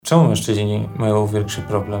Czemu mężczyźni mają większy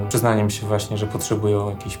problem? Przyznaniem się właśnie, że potrzebują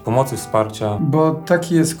jakiejś pomocy, wsparcia. Bo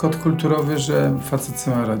taki jest kod kulturowy, że facet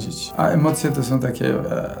sobie ma radzić. A emocje to są takie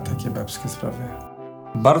babskie sprawy.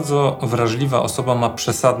 Bardzo wrażliwa osoba ma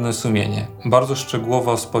przesadne sumienie. Bardzo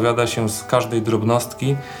szczegółowo spowiada się z każdej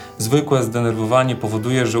drobnostki. Zwykłe zdenerwowanie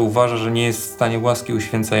powoduje, że uważa, że nie jest w stanie łaski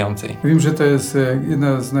uświęcającej. Wiem, że to jest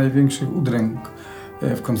jedna z największych udręk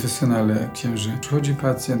w konfesjonale księży. Przychodzi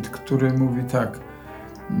pacjent, który mówi tak: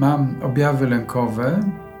 mam objawy lękowe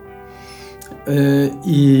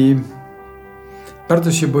i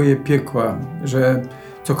bardzo się boję piekła, że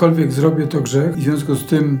cokolwiek zrobię to grzech i w związku z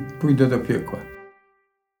tym pójdę do piekła.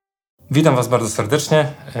 Witam Was bardzo serdecznie.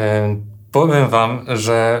 Powiem Wam,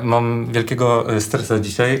 że mam wielkiego stresa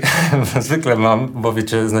dzisiaj. Zwykle mam, bo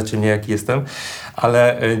wiecie, znacie mnie jaki jestem,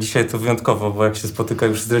 ale dzisiaj to wyjątkowo, bo jak się spotyka,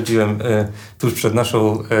 już zdradziłem tuż przed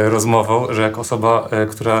naszą rozmową, że jako osoba,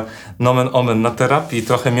 która nomen omen na terapii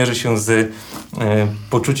trochę mierzy się z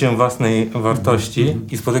poczuciem własnej wartości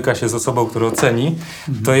i spotyka się z osobą, która oceni,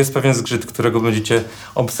 to jest pewien zgrzyt, którego będziecie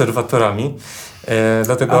obserwatorami.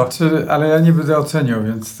 Dlatego... Ale ja nie będę oceniał,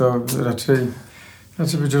 więc to raczej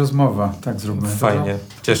będzie rozmowa, tak zróbmy. Fajnie,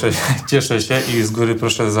 cieszę się i z góry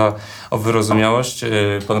proszę o wyrozumiałość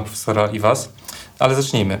pana profesora i was. Ale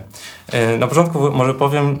zacznijmy. Na początku może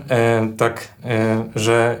powiem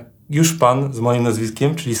że już pan z moim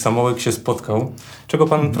nazwiskiem, czyli Samołek, się spotkał, czego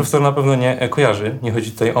pan profesor na pewno nie kojarzy, nie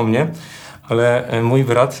chodzi tutaj o mnie, ale mój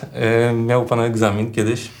brat miał pana egzamin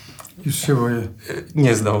kiedyś. Już się boję.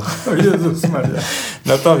 Nie zdał. O Jezus Maria.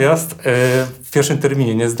 Natomiast w pierwszym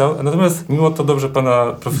terminie nie zdał. Natomiast mimo to dobrze pana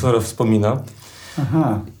profesora wspomina.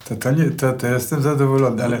 Aha, to jestem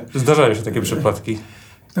zadowolony, ale... Zdarzają się takie przypadki.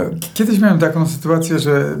 No, kiedyś miałem taką sytuację,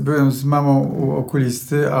 że byłem z mamą u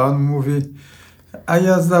okulisty, a on mówi: a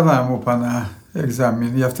ja zdawałem u pana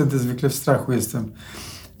egzamin. Ja wtedy zwykle w strachu jestem,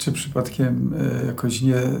 czy przypadkiem jakoś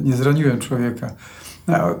nie zraniłem człowieka.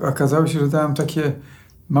 No, okazało się, że dałem takie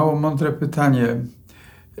mało mądre pytanie.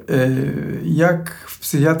 Jak w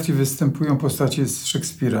psychiatrii występują postacie z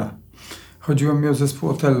Szekspira? Chodziło mi o zespół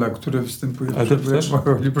Otella, który występuje. Edyp też?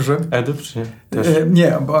 Edyp czy nie? Też.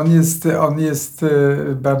 Nie, bo on jest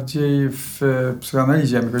bardziej w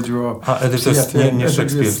psychoanalizie, jak mi chodziło o Edyp to jest nie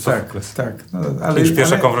Szekspir. Tak. No, już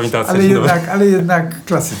pierwsza kompromitacja. Ale jednak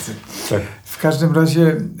klasycy. Tak. W każdym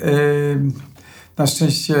razie na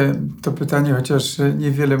szczęście to pytanie, chociaż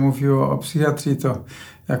niewiele mówiło o psychiatrii, to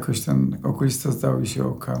jakoś ten okulista zdał i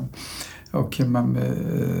się okiem mamy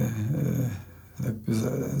jakby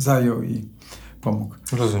zajął i pomógł.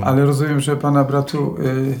 Rozumiem. Ale rozumiem, że pana bratu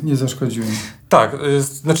nie zaszkodził. Tak,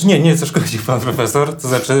 znaczy nie zaszkodził pan profesor, to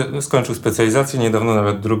znaczy skończył specjalizację, niedawno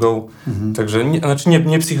nawet drugą, także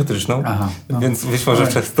nie psychiatryczną, więc być może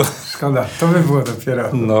przez to. Szkoda, to by było dopiero.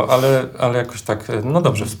 No, ale jakoś tak,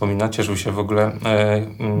 dobrze wspomina, cieszył się w ogóle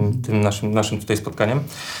tym naszym tutaj spotkaniem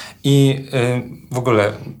i w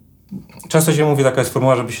ogóle często się mówi, taka jest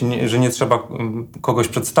formuła, że nie trzeba kogoś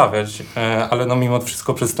przedstawiać, ale mimo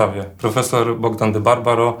wszystko przedstawię. Profesor Bogdan de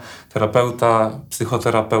Barbaro, terapeuta,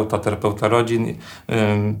 psychoterapeuta, terapeuta rodzin,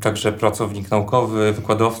 także pracownik naukowy,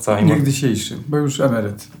 wykładowca. Niegdysiejszy, bo już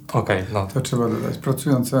emeryt. Okej, To trzeba dodać,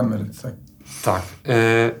 pracujący emeryt, tak. Tak.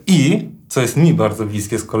 I, co jest mi bardzo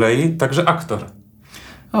bliskie z kolei, także aktor.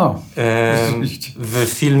 W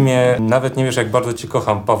filmie Nawet nie wiesz, jak bardzo cię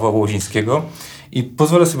kocham Pawła Łozińskiego. I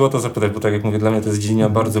pozwolę sobie o to zapytać, bo tak jak mówię, dla mnie to jest dziedzina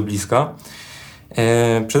bardzo bliska.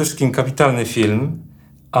 Przede wszystkim kapitalny film.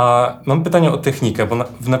 A mam pytanie o technikę, bo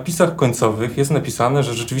w napisach końcowych jest napisane,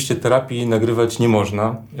 że rzeczywiście terapii nagrywać nie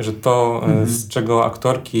można, że to, z czego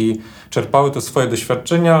aktorki czerpały, to swoje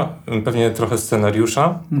doświadczenia, pewnie trochę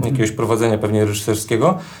scenariusza, jakiegoś prowadzenia pewnie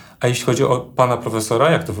reżyserskiego. A jeśli chodzi o pana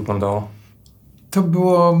profesora, jak to wyglądało? To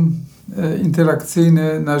było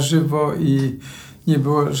interakcyjne, na żywo i nie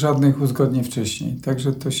było żadnych uzgodnień wcześniej.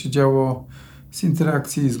 Także to się działo z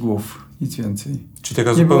interakcji i z głów, nic więcej. Czyli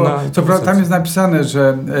taka zupełna... Co prawda tam jest napisane,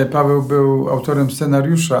 że Paweł był autorem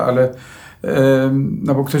scenariusza, ale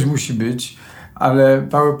bo ktoś musi być, ale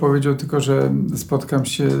Paweł powiedział tylko, że spotkam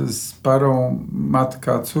się z parą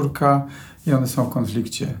matka, córka i one są w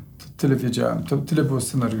konflikcie. To tyle wiedziałem, to tyle było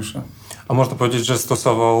scenariusza. A można powiedzieć, że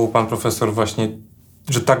stosował pan profesor właśnie,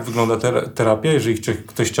 że tak wygląda terapia, jeżeli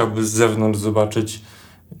ktoś chciałby z zewnątrz zobaczyć?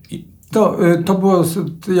 To było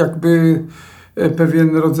jakby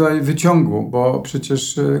pewien rodzaj wyciągu, bo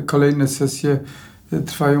przecież kolejne sesje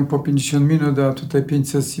trwają po 50 minut, a tutaj 5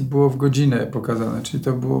 sesji było w godzinę pokazane, czyli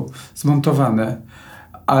to było zmontowane,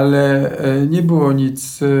 ale nie było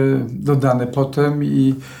nic dodane potem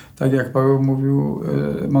i tak jak Paweł mówił,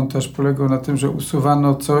 montaż polegał na tym, że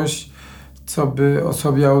usuwano coś, co by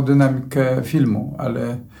osłabiało dynamikę filmu,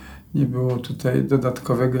 ale nie było tutaj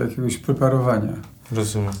dodatkowego jakiegoś preparowania.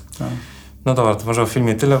 Rozumiem. Tak. No dobra, to może o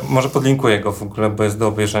filmie tyle. Może podlinkuję go w ogóle, bo jest do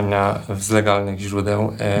obejrzenia z legalnych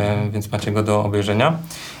źródeł, więc macie go do obejrzenia.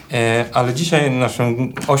 Ale dzisiaj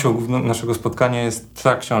osią naszego spotkania jest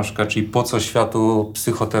ta książka, czyli Po co światu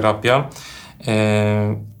psychoterapia.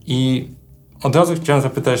 I od razu chciałem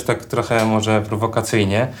zapytać tak trochę może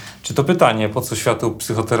prowokacyjnie, czy to pytanie, po co światu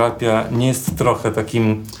psychoterapia, nie jest trochę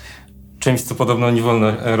takim czymś, co podobno nie wolno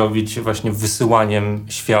robić właśnie wysyłaniem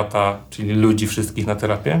świata, czyli ludzi wszystkich na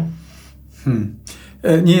terapię?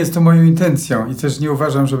 Nie jest to moją intencją i też nie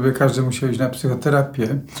uważam, żeby każdy musiał iść na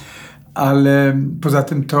psychoterapię, ale poza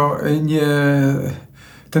tym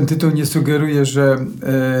ten tytuł nie sugeruje, że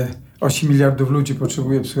 8 miliardów ludzi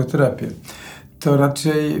potrzebuje psychoterapię. To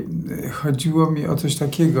raczej chodziło mi o coś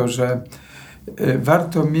takiego, że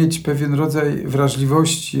warto mieć pewien rodzaj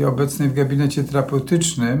wrażliwości obecnej w gabinecie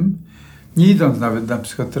terapeutycznym, nie idąc nawet na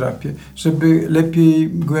psychoterapię, żeby lepiej,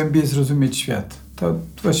 głębiej zrozumieć świat. To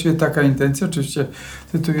właściwie taka intencja. Oczywiście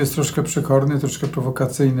tytuł jest troszkę przekorny, troszkę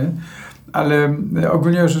prowokacyjny, ale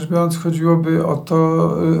ogólnie rzecz biorąc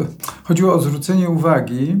chodziło o zwrócenie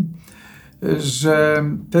uwagi, że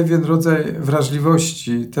pewien rodzaj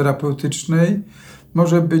wrażliwości terapeutycznej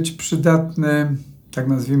może być przydatny, tak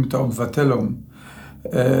nazwijmy to, obywatelom,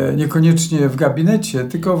 niekoniecznie w gabinecie,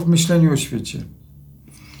 tylko w myśleniu o świecie.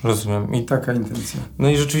 Rozumiem. I taka intencja. No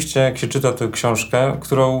i rzeczywiście, jak się czyta tę książkę,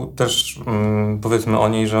 którą też powiedzmy o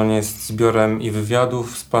niej, że on jest zbiorem i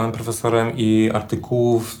wywiadów z panem profesorem, i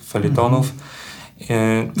artykułów, felietonów.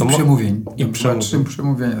 I przemówień. Trzy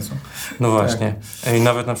przemówienia są. No właśnie. Tak. I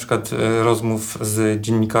nawet na przykład rozmów z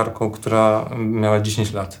dziennikarką, która miała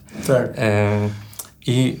 10 lat. Tak.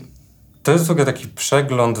 I to jest w ogóle taki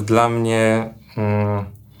przegląd dla mnie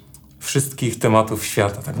wszystkich tematów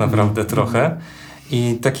świata, tak naprawdę trochę.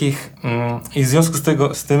 I w związku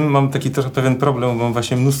z tym mam taki trochę pewien problem, bo mam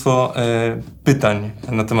właśnie mnóstwo pytań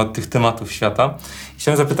na temat tych tematów świata.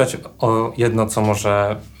 Chciałem zapytać o jedno, co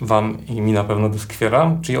może wam i mi na pewno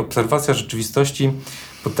doskwiera, czyli obserwacja rzeczywistości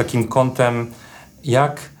pod takim kątem,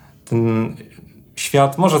 jak ten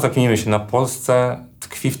świat, może zaklinimy się na Polsce,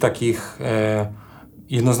 tkwi w takich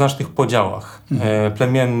jednoznacznych podziałach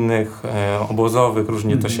plemiennych, obozowych,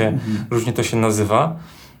 różnie to się nazywa.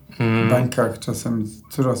 W bańkach czasem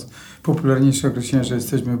coraz popularniejsze określenie, że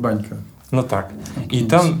jesteśmy w bańkach. No tak. I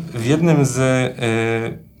tam w jednym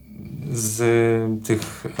z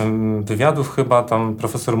tych wywiadów chyba tam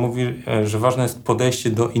profesor mówi, że ważne jest podejście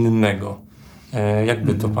do innego.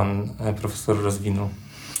 Jakby to pan profesor rozwinął?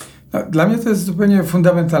 No, dla mnie to jest zupełnie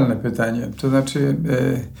fundamentalne pytanie. To znaczy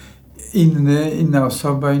inna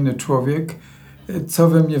osoba, inny człowiek, co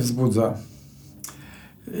we mnie wzbudza.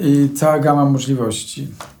 I cała gama możliwości.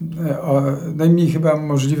 Najmniej chyba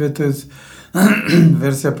możliwe to jest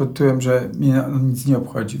wersja pod tytułem, że mnie nic nie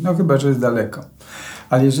obchodzi. No chyba, że jest daleko.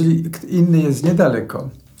 Ale jeżeli inny jest niedaleko,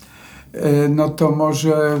 no to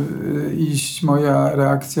może iść moja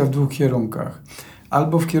reakcja w dwóch kierunkach.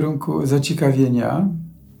 Albo w kierunku zaciekawienia,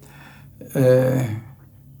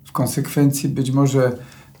 w konsekwencji być może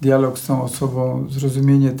dialog z tą osobą,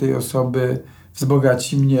 zrozumienie tej osoby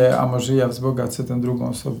wzbogaci mnie, a może ja wzbogacę tę drugą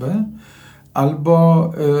osobę,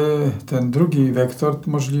 albo ten drugi wektor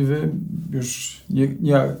możliwy, już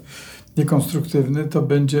niekonstruktywny, to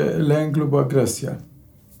będzie lęk lub agresja.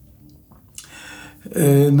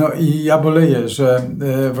 No i ja boleję, że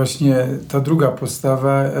właśnie ta druga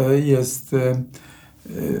postawa jest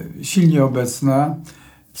silnie obecna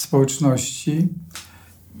w społeczności.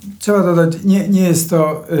 Trzeba dodać, nie jest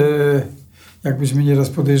to, jakbyśmy nieraz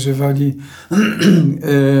podejrzewali,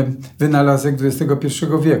 wynalazek XXI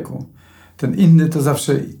wieku. Ten inny to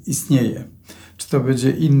zawsze istnieje. Czy to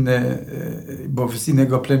będzie inny, bo z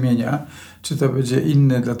innego plemienia, czy to będzie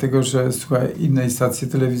inny, dlatego że słucha innej stacji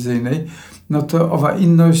telewizyjnej, no to owa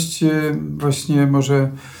inność właśnie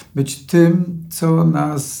może być tym, co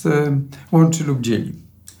nas łączy lub dzieli.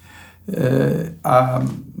 A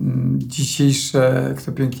dzisiejsze, jak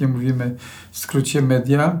to pięknie mówimy w skrócie,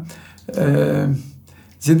 media,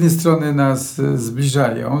 z jednej strony nas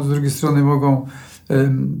zbliżają, z drugiej strony mogą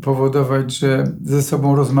powodować, że ze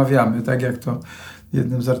sobą rozmawiamy, tak jak to w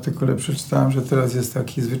jednym z artykule przeczytałem, że teraz jest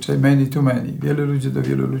taki zwyczaj many to many, wielu ludzi do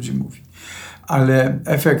wielu ludzi mówi. Ale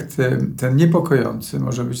efekt ten niepokojący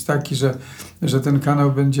może być taki, że ten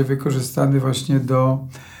kanał będzie wykorzystany właśnie do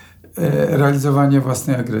realizowania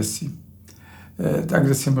własnej agresji. Tę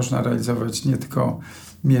agresję można realizować nie tylko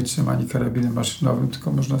mieczem ani karabinem maszynowym,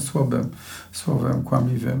 tylko można słowem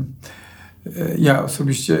kłamliwym. Ja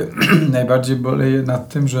osobiście najbardziej boleję nad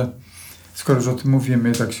tym, że skoro już o tym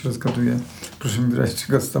mówimy, tak się rozgaduję, proszę mi w razie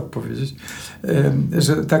czego stop powiedzieć,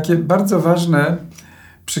 że takie bardzo ważne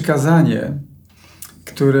przykazanie,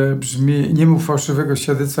 które brzmi: nie mów fałszywego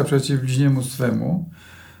świadectwa przeciw bliźniemu swemu,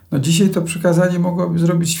 no dzisiaj to przykazanie mogłoby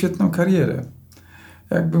zrobić świetną karierę.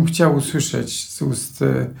 Jakbym chciał usłyszeć z ust,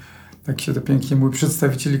 tak się to pięknie mówi,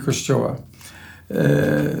 przedstawicieli Kościoła,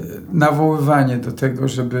 nawoływanie do tego,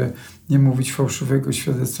 żeby nie mówić fałszywego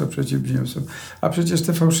świadectwa przeciw bliźniemu swemu. A przecież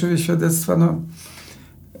te fałszywe świadectwa,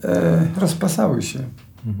 rozpasały się.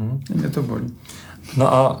 I mnie to boli.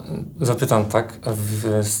 No a zapytam tak,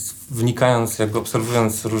 wnikając, jakby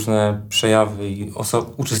obserwując różne przejawy i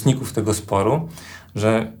uczestników tego sporu,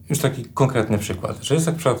 że już taki konkretny przykład, że jest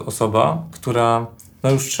na przykład osoba, która,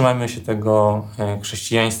 już trzymajmy się tego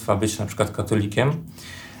chrześcijaństwa, być na przykład katolikiem,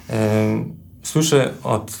 słyszę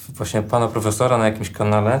od właśnie pana profesora na jakimś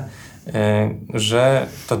kanale, że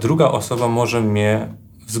ta druga osoba może mnie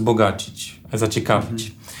wzbogacić,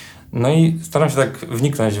 zaciekawić. No i staram się tak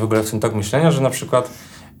wniknąć w ogóle w ten tok myślenia, że na przykład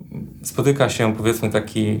spotyka się, powiedzmy,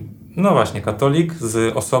 taki, właśnie katolik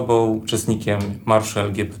z osobą, uczestnikiem marszu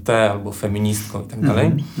LGBT albo feministką i tak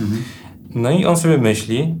dalej. No i on sobie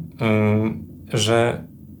myśli, że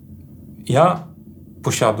ja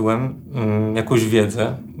posiadłem jakąś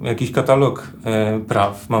wiedzę, jakiś katalog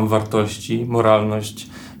praw, mam wartości, moralność,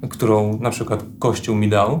 którą na przykład Kościół mi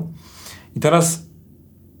dał. I teraz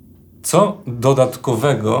co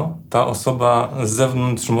dodatkowego ta osoba z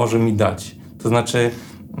zewnątrz może mi dać? To znaczy,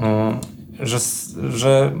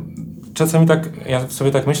 że czasami ja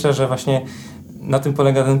sobie tak myślę, że właśnie na tym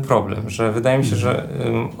polega ten problem, że wydaje mi się, że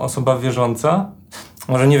osoba wierząca,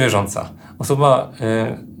 może nie wierząca, osoba,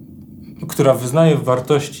 która wyznaje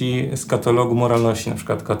wartości z katalogu moralności, na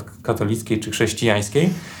przykład katolickiej czy chrześcijańskiej,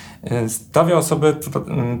 stawia osobę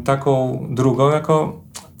taką drugą jako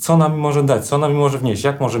co ona mi może dać, co ona mi może wnieść,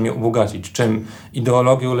 jak może mnie ubogacić, czym,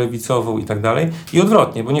 ideologią lewicową i tak dalej. I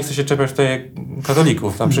odwrotnie, bo nie chcę się czepiać tutaj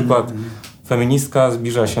katolików. Na przykład feministka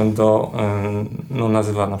zbliża się do,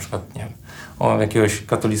 nazywa na przykład, nie wiem, jakiegoś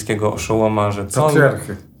katolickiego oszołoma, że co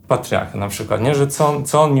patriarchy na przykład, nie? Że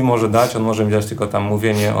co on mi może dać, on może mi dać tylko tam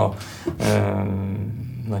mówienie o,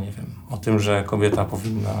 nie wiem, o tym, że kobieta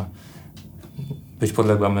powinna być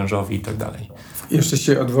podległa mężowi i tak dalej. Jeszcze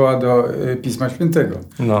się odwoła do Pisma Świętego.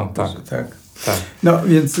 No, tak. Tak. No,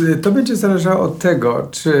 więc to będzie zależało od tego,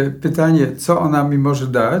 czy pytanie, co ona mi może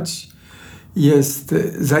dać, jest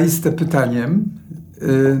zaiste pytaniem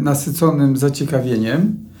nasyconym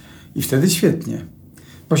zaciekawieniem i wtedy świetnie.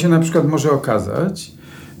 Bo się na przykład może okazać,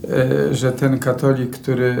 że ten katolik,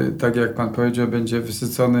 który, tak jak pan powiedział, będzie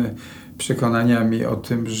wysycony przekonaniami o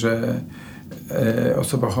tym, że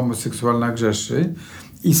osoba homoseksualna grzeszy,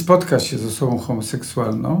 i spotka się z osobą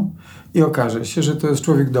homoseksualną i okaże się, że to jest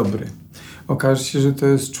człowiek dobry. Okaże się, że to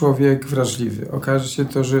jest człowiek wrażliwy. Okaże się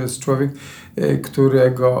to, że jest człowiek,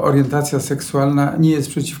 którego orientacja seksualna nie jest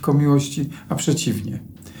przeciwko miłości, a przeciwnie.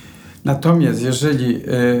 Natomiast jeżeli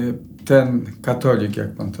ten katolik,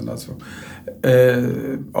 jak pan to nazwał,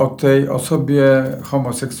 o tej osobie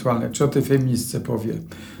homoseksualnej, czy o tej feministce powie,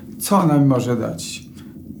 co ona mi może dać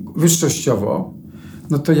wyższościowo,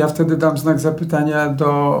 no to ja wtedy dam znak zapytania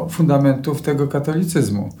do fundamentów tego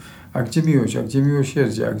katolicyzmu. A gdzie miłość? A gdzie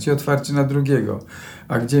miłosierdzie? A gdzie otwarcie na drugiego?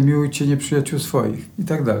 A gdzie miłujcie nieprzyjaciół swoich? I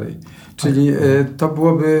tak dalej. Czyli to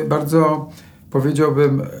byłoby bardzo,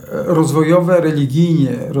 powiedziałbym, rozwojowe,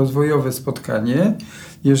 religijnie rozwojowe spotkanie,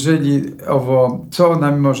 jeżeli co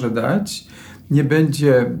ona mi może dać, nie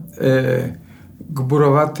będzie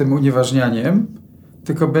gburowatym unieważnianiem,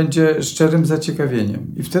 tylko będzie szczerym zaciekawieniem.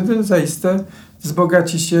 I wtedy zaiste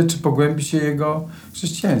wzbogaci się, czy pogłębi się jego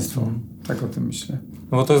chrześcijaństwo. Tak o tym myślę.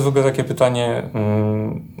 No bo to jest w ogóle takie pytanie,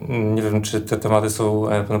 nie wiem, czy te tematy są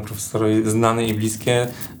panu profesorowi znane i bliskie,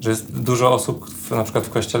 że jest dużo osób, na przykład w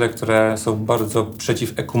Kościele, które są bardzo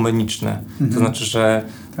przeciwekumeniczne. To znaczy, że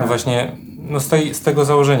właśnie z tego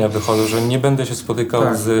założenia wychodzą, że nie będę się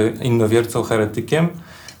spotykał z innowiercą, heretykiem,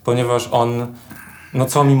 ponieważ on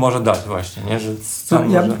co mi może dać właśnie, nie? Że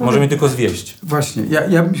może mnie tylko zwieść. Właśnie.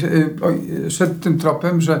 Ja bym szedł tym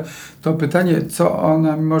tropem, że to pytanie, co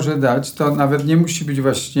ona mi może dać, to nawet nie musi być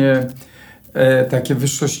właśnie takie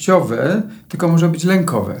wyższościowe, tylko może być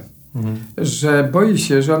lękowe. Że boi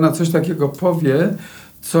się, że ona coś takiego powie,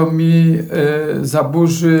 co mi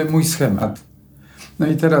zaburzy mój schemat. No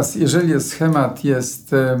i teraz, jeżeli schemat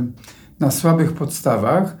jest na słabych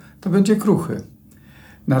podstawach, to będzie kruchy.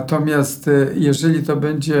 Natomiast jeżeli to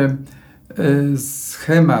będzie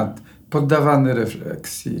schemat poddawany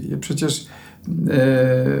refleksji, przecież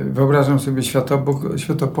wyobrażam sobie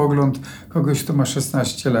światopogląd kogoś, kto ma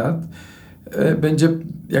 16 lat, będzie,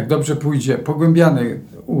 jak dobrze pójdzie, pogłębiany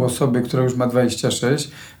u osoby, która już ma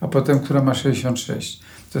 26, a potem, która ma 66.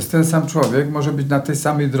 To jest ten sam człowiek, może być na tej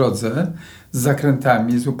samej drodze, z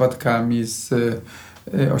zakrętami, z upadkami, z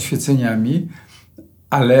oświeceniami,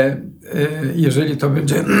 ale jeżeli to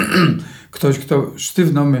będzie ktoś, kto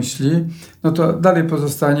sztywno myśli, no to dalej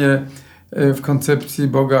pozostanie w koncepcji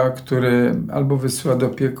Boga, który albo wysyła do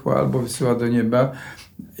piekła, albo wysyła do nieba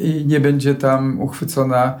i nie będzie tam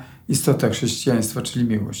uchwycona istota chrześcijaństwa, czyli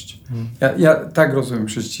miłość. Ja tak rozumiem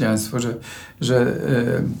chrześcijaństwo, że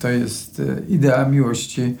to jest idea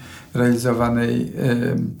miłości realizowanej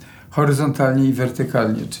horyzontalnie i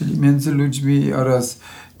wertykalnie, czyli między ludźmi oraz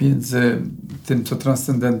między tym, co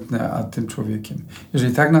transcendentne, a tym człowiekiem.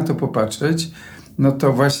 Jeżeli tak na to popatrzeć, no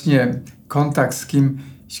to właśnie kontakt z kimś,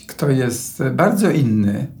 kto jest bardzo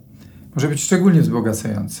inny, może być szczególnie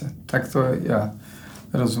wzbogacający. Tak to ja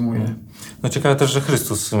rozumuję. No ciekawe też, że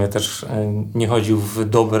Chrystus w sumie też nie chodził w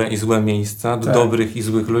dobre i złe miejsca, do dobrych i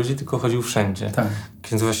złych ludzi, tylko chodził wszędzie. Tak.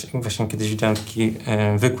 Ksiądz właśnie kiedyś widziałem taki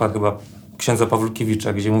wykład chyba księdza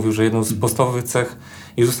Pawlukiewicza, gdzie mówił, że jedną z podstawowych cech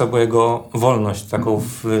Jezusa była jego wolność, taką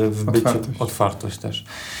w byciu, otwartość też.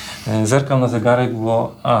 Zerkam na zegarek,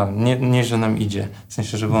 bo nie, że nam idzie. W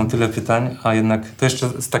sensie, że mam tyle pytań, a jednak to jeszcze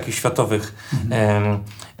z takich światowych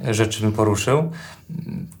rzeczy bym poruszył.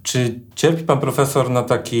 Czy cierpi pan profesor na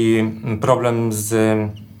taki problem z...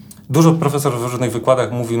 Dużo profesorów w różnych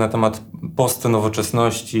wykładach mówił na temat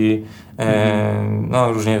postnowoczesności,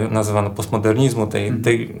 różnie nazywano postmodernizmu,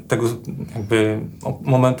 tego jakby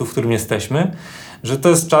momentu, w którym jesteśmy, że to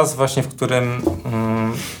jest czas właśnie, w którym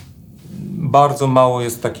bardzo mało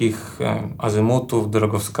jest takich azymutów,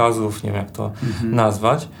 drogowskazów, nie wiem jak to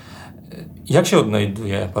nazwać. Jak się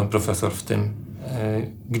odnajduje pan profesor w tym?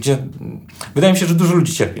 Gdzie... Wydaje mi się, że dużo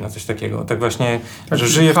ludzi cierpi na coś takiego. Tak właśnie, że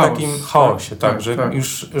żyje w takim chaosie.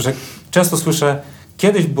 Że często słyszę,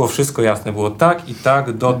 kiedyś było wszystko jasne, było tak i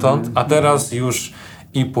tak dotąd, a teraz już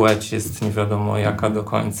i płeć jest nie wiadomo jaka do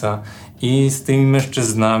końca. I z tymi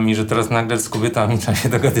mężczyznami, że teraz nagle z kobietami trzeba się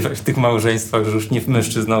dogadywać w tych małżeństwach, że już nie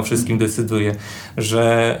mężczyzna o wszystkim decyduje,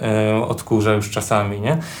 że odkurza już czasami,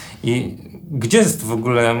 nie? I gdzie jest w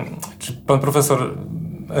ogóle, czy pan profesor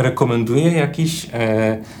rekomenduje jakiś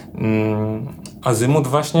azymut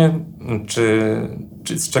właśnie, czy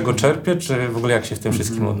z czego czerpie, czy w ogóle jak się w tym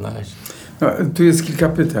wszystkim odnaleźć? No, tu jest kilka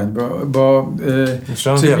pytań, bo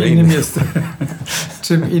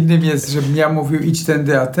czym innym jest, żebym ja mówił idź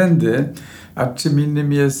tędy, a tędy, a czym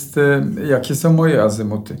innym jest, jakie są moje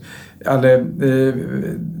azymuty. Ale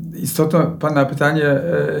istotą pana pytania,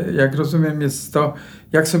 jak rozumiem, jest to,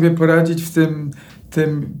 jak sobie poradzić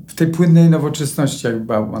w tej płynnej nowoczesności, jak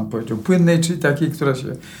Bauman powiedział. Płynnej, czyli takiej, która się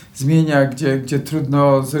zmienia, gdzie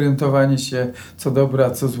trudno zorientowanie się, co dobre, a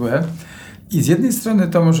co złe. I z jednej strony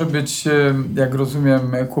to może być, jak rozumiem,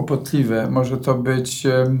 kłopotliwe, może to być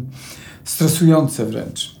stresujące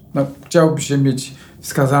wręcz. No, chciałoby się mieć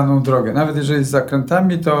wskazaną drogę. Nawet jeżeli z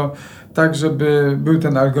zakrętami, to tak, żeby był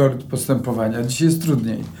ten algorytm postępowania. Dzisiaj jest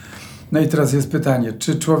trudniej. No i teraz jest pytanie,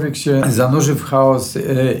 czy człowiek się zanurzy w chaos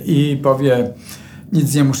i powie,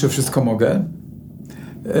 nic nie muszę, wszystko mogę.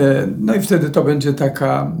 No i wtedy to będzie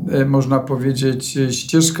taka, można powiedzieć,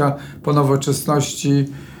 ścieżka po nowoczesności,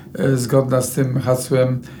 zgodna z tym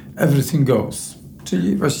hasłem everything goes,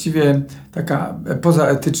 czyli właściwie taka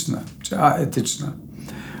pozaetyczna, czy aetyczna.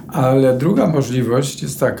 Ale druga możliwość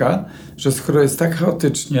jest taka, że skoro jest tak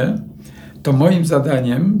chaotycznie, to moim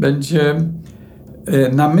zadaniem będzie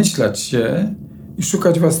namyślać się i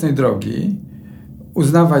szukać własnej drogi,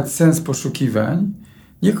 uznawać sens poszukiwań,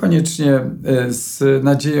 niekoniecznie z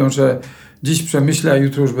nadzieją, że dziś przemyślę, a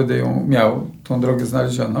jutro już będę ją miał, tą drogę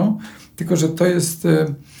znalezioną, tylko że to jest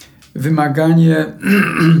wymaganie,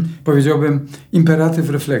 powiedziałbym, imperatyw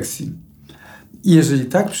refleksji. I jeżeli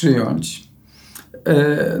tak przyjąć,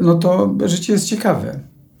 no to życie jest ciekawe.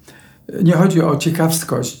 Nie chodzi o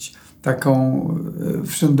ciekawskość, taką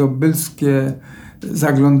wszędobylskie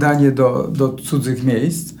zaglądanie do cudzych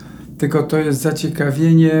miejsc, tylko to jest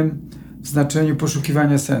zaciekawienie w znaczeniu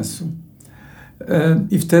poszukiwania sensu.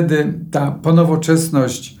 I wtedy ta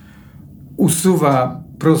ponowoczesność usuwa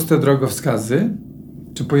proste drogowskazy,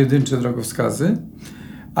 czy pojedyncze drogowskazy,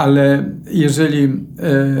 ale jeżeli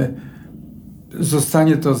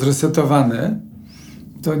zostanie to zresetowane,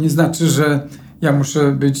 to nie znaczy, że ja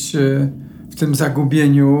muszę być w tym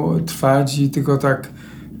zagubieniu, trwać i tylko tak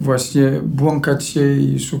właśnie błąkać się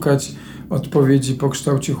i szukać odpowiedzi po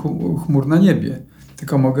kształcie chmur na niebie.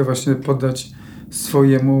 Tylko mogę właśnie poddać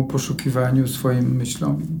swojemu poszukiwaniu, swoim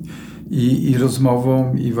myślom i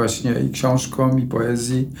rozmową, i właśnie i książką, i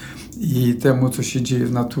poezji, i temu, co się dzieje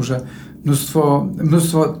w naturze.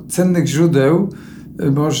 Mnóstwo cennych źródeł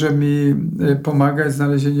może mi pomagać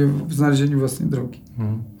w znalezieniu własnej drogi.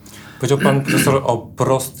 Powiedział pan profesor o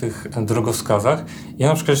prostych drogowskazach. Ja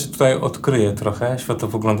na przykład się tutaj odkryję trochę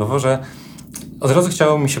światopoglądowo, że od razu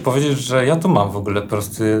chciało mi się powiedzieć, że ja tu mam w ogóle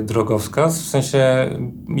prosty drogowskaz, w sensie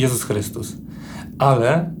Jezus Chrystus.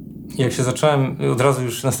 Ale jak się zacząłem, od razu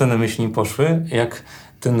już następne myśli mi poszły, jak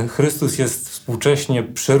ten Chrystus jest współcześnie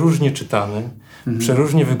przeróżnie czytany,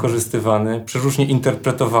 przeróżnie wykorzystywany, przeróżnie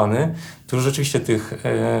interpretowany, to rzeczywiście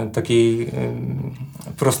takiej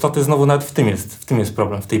prostoty znowu nawet w tym jest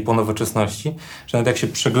problem, w tej ponowoczesności, że nawet jak się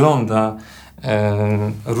przegląda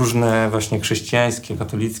różne właśnie chrześcijańskie,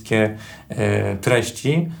 katolickie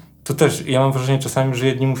treści, to też ja mam wrażenie czasami, że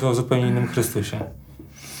jedni mówią o zupełnie innym Chrystusie.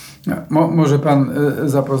 Może pan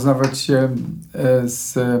zapoznawać się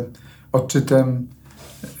z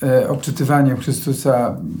odczytywaniem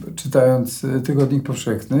Chrystusa, czytając Tygodnik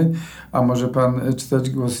Powszechny, a może pan czytać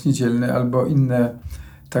Głos Niedzielny albo inne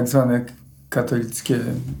tak zwane katolickie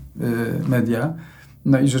media.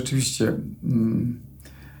 No i rzeczywiście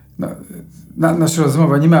nasza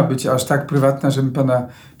rozmowa nie ma być aż tak prywatna, żebym pana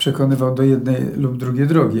przekonywał do jednej lub drugiej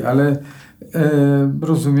drogi, ale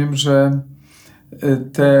rozumiem, że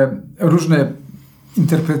te różne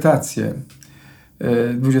interpretacje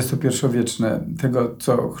XXI-wieczne tego,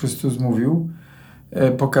 co Chrystus mówił,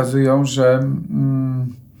 pokazują, że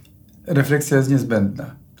refleksja jest niezbędna.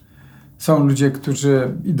 Są ludzie,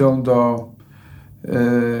 którzy idą do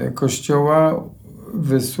kościoła,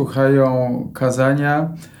 wysłuchają kazania,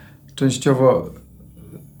 częściowo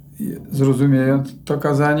zrozumieją to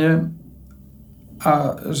kazanie,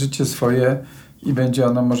 a życie swoje i będzie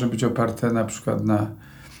ono może być oparte na przykład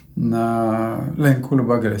na lęku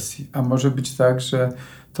lub agresji. A może być tak, że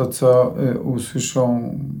to, co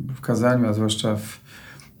usłyszą w kazaniu, a zwłaszcza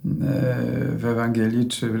w Ewangelii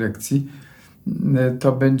czy w lekcji,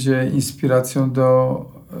 to będzie inspiracją do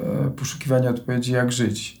poszukiwania odpowiedzi, jak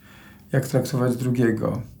żyć, jak traktować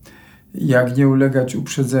drugiego, jak nie ulegać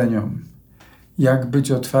uprzedzeniom, jak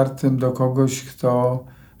być otwartym do kogoś, kto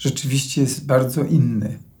rzeczywiście jest bardzo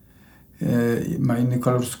inny. Ma inny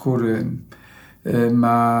kolor skóry,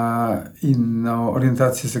 ma inną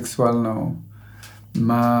orientację seksualną,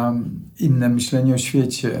 ma inne myślenie o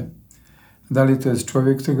świecie. Dalej to jest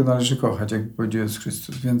człowiek, którego należy kochać, jak powiedział Jezus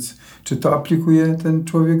Chrystus. Więc czy to aplikuje ten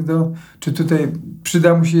człowiek czy tutaj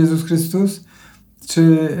przyda mu się Jezus Chrystus?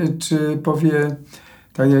 Czy powie,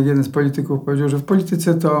 tak jak jeden z polityków powiedział, że w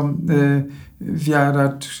polityce to wiara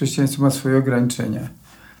czy chrześcijaństwo ma swoje ograniczenia.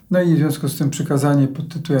 No i w związku z tym przykazanie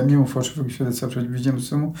pod tytułem nie mów fałszywego świadectwa przeciw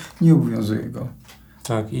bliźniemu nie obowiązuje go.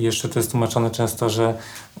 Tak, i jeszcze to jest tłumaczone często, że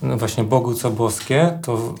właśnie Bogu co boskie,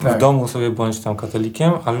 to tak. W domu sobie bądź tam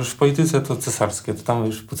katolikiem, ale już w polityce to cesarskie, to tam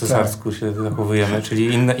już po cesarsku się zachowujemy,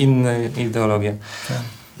 czyli inne ideologie. Tak.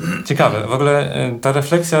 Ciekawe, w ogóle ta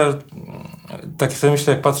refleksja, tak sobie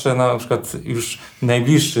myślę, jak patrzę na przykład już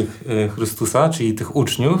najbliższych Chrystusa, czyli tych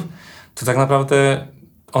uczniów, to tak naprawdę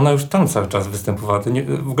ona już tam cały czas występowała.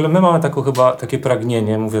 W ogóle my mamy takie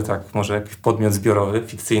pragnienie, mówię tak, może jakiś podmiot zbiorowy,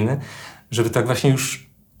 fikcyjny, żeby tak właśnie już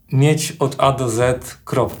mieć od A do Z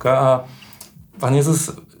kropka, a Pan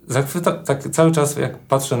Jezus zachwyta, tak cały czas jak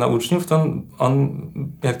patrzę na uczniów, to on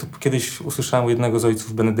jak to kiedyś usłyszałem u jednego z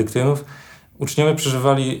ojców benedyktynów, uczniowie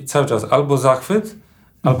przeżywali cały czas albo zachwyt,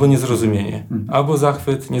 albo niezrozumienie. Albo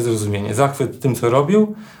zachwyt, niezrozumienie. Zachwyt tym, co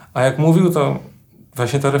robił, a jak mówił, to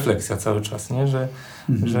właśnie ta refleksja cały czas, nie? Że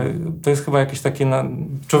to jest chyba jakieś takie...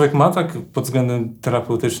 Człowiek ma tak pod względem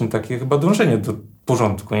terapeutycznym takie chyba dążenie do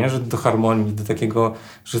porządku, nie? Że do harmonii, do takiego,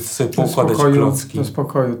 że sobie poukładać klocki. Do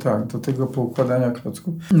spokoju, tak. Do tego poukładania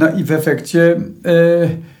klocków. No i w efekcie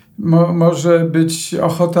może być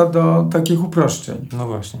ochota do takich uproszczeń. No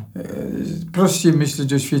właśnie. Prościej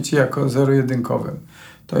myśleć o świecie jako zero-jedynkowym.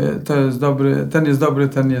 To jest dobry,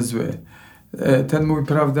 ten jest zły. Ten mówi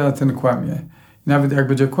prawdę, a ten kłamie. Nawet jak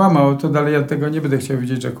będzie kłamał, to dalej ja tego nie będę chciał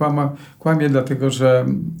widzieć, że kłamie dlatego, że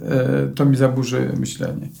to mi zaburzy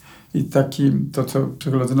myślenie. I to co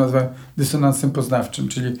psycholodzy nazywają dysonansem poznawczym,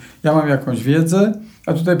 czyli ja mam jakąś wiedzę,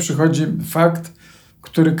 a tutaj przychodzi fakt,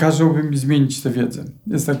 który każąby mi zmienić tę wiedzę.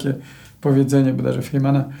 Jest takie powiedzenie bodajże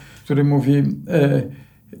Feynmana, który mówi,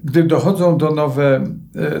 gdy dochodzą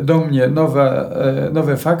do mnie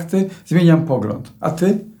nowe fakty, zmieniam pogląd. A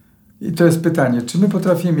ty? I to jest pytanie, czy my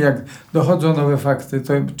potrafimy, jak dochodzą nowe fakty,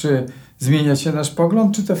 to czy zmienia się nasz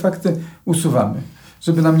pogląd, czy te fakty usuwamy,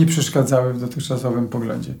 żeby nam nie przeszkadzały w dotychczasowym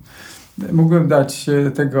poglądzie. Mógłbym dać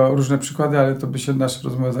tego różne przykłady, ale to by się nasza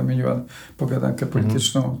rozmowa zamieniła w pogadankę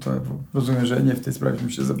polityczną. To rozumiem, że nie w tej sprawie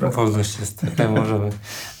mi się zebrać. Wolność jest, możemy.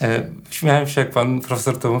 Śmiałem się, jak pan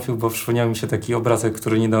profesor to mówił, bo przypomniał mi się taki obrazek,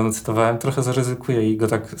 który niedawno cytowałem. Trochę zaryzykuję i go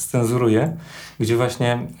tak scenzuruję, gdzie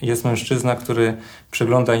właśnie jest mężczyzna, który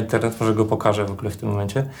przegląda internet, może go pokażę w ogóle w tym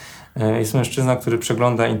momencie. Jest mężczyzna, który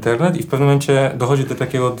przegląda internet i w pewnym momencie dochodzi do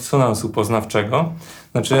takiego dysonansu poznawczego.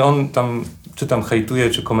 Znaczy on tam czy tam hejtuje,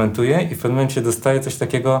 czy komentuje i w pewnym momencie dostaje coś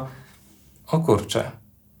takiego, o kurczę,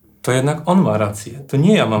 to jednak on ma rację, to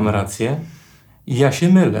nie ja mam rację i ja się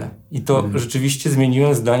mylę. I to rzeczywiście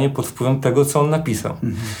zmieniłem zdanie pod wpływem tego, co on napisał.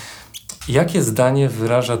 Jakie zdanie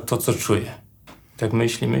wyraża to, co czuje? Tak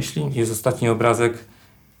myśli, jest ostatni obrazek,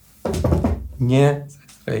 nie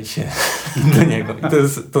zajmij się do niego. I to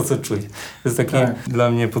jest to, co czuję. To jest takie dla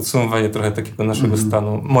mnie podsumowanie trochę takiego naszego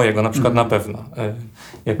stanu, mojego na przykład na pewno.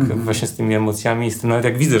 Jak właśnie z tymi emocjami, z tym nawet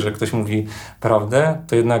jak widzę, że ktoś mówi prawdę,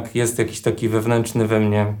 to jednak jest jakiś taki wewnętrzny we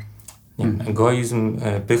mnie nie wiem, egoizm,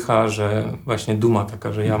 pycha, że właśnie duma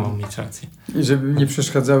taka, że ja mam mieć rację. I żeby nie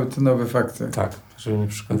przeszkadzały te nowe fakty. Tak, żeby nie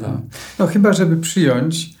przeszkadzały. No chyba, żeby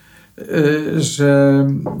przyjąć, że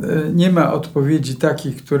nie ma odpowiedzi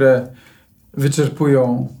takich, które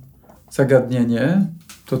wyczerpują zagadnienie,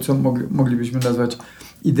 to co moglibyśmy nazwać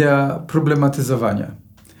idea problematyzowania.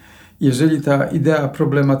 Jeżeli ta idea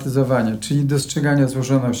problematyzowania, czyli dostrzegania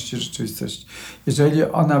złożoności rzeczywistości, jeżeli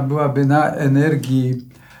ona byłaby na energii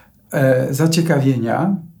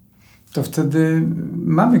zaciekawienia, to wtedy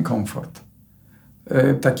mamy komfort.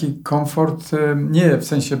 Taki komfort nie w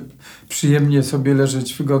sensie przyjemnie sobie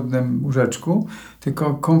leżeć w wygodnym łóżeczku,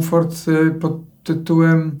 tylko komfort pod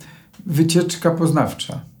tytułem wycieczka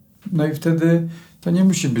poznawcza. No i wtedy to nie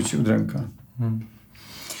musi być udręka.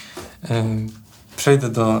 Przejdę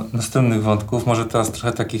do następnych wątków. Może teraz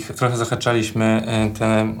trochę zahaczaliśmy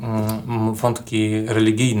te wątki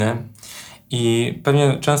religijne i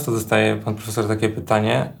pewnie często dostaje pan profesor takie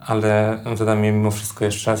pytanie, ale zadam je mimo wszystko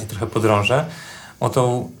jeszcze raz i trochę podrążę o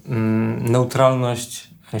tą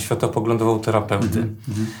neutralność światopoglądową terapeuty.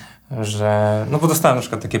 Że, no bo dostałem na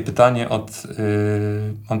przykład takie pytanie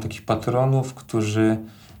mam takich patronów, którzy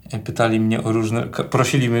pytali mnie o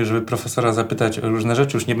prosili mnie, żeby profesora zapytać o różne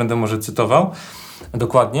rzeczy, już nie będę może cytował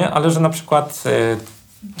dokładnie, ale że na przykład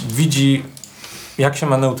widzi, jak się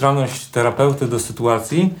ma neutralność terapeuty do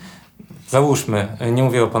sytuacji. Załóżmy, nie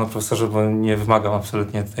mówię o panu profesorze, bo nie wymagam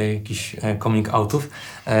absolutnie tutaj jakichś coming outów.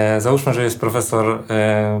 Załóżmy, że jest profesor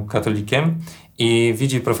katolikiem i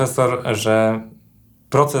widzi profesor, że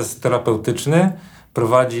proces terapeutyczny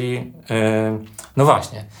prowadzi, no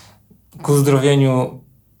właśnie, ku uzdrowieniu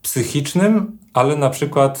psychicznym, ale na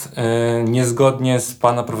przykład niezgodnie z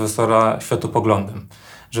pana profesora światopoglądem.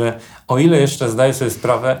 Że o ile jeszcze zdaję sobie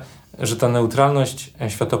sprawę, że ta neutralność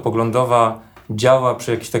światopoglądowa działa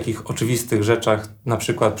przy jakichś takich oczywistych rzeczach, na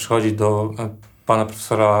przykład przychodzi do pana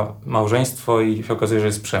profesora małżeństwo i się okazuje, że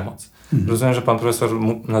jest przemoc. Rozumiem, że pan profesor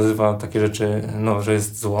nazywa takie rzeczy, no, że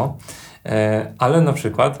jest zło, ale na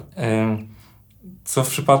przykład co w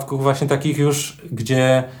przypadku właśnie takich już,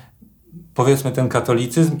 gdzie powiedzmy ten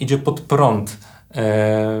katolicyzm idzie pod prąd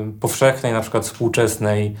powszechnej, na przykład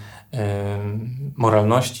współczesnej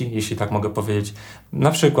moralności, jeśli tak mogę powiedzieć,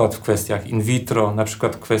 na przykład w kwestiach in vitro, na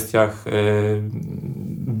przykład w kwestiach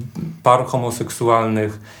par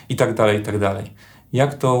homoseksualnych i tak dalej.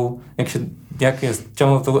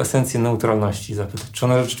 Chciałbym o tą esencję neutralności zapytać. Czy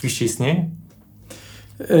ona rzeczywiście istnieje?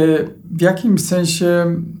 W jakim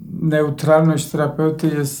sensie neutralność terapeuty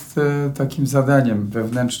jest takim zadaniem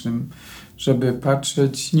wewnętrznym, żeby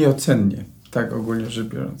patrzeć nieocennie, tak ogólnie rzecz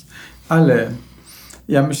biorąc. Ale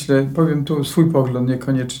ja myślę, powiem tu swój pogląd,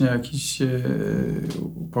 niekoniecznie jakiś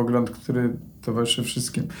pogląd, który towarzyszy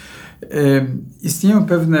wszystkim. Istnieją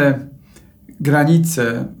pewne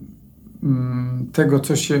granice tego,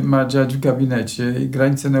 co się ma dziać w gabinecie i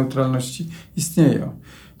granice neutralności istnieją.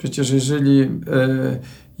 Przecież jeżeli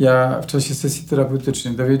ja w czasie sesji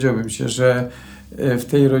terapeutycznej dowiedziałbym się, że w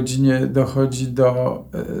tej rodzinie dochodzi do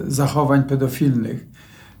zachowań pedofilnych,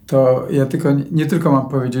 to ja nie tylko mam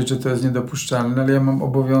powiedzieć, że to jest niedopuszczalne, ale ja mam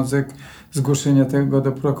obowiązek zgłoszenia tego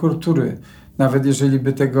do prokuratury, nawet jeżeli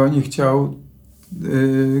by tego nie chciał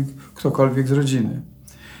ktokolwiek z rodziny.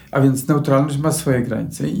 A więc neutralność ma swoje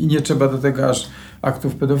granice i nie trzeba do tego aż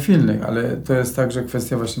aktów pedofilnych, ale to jest także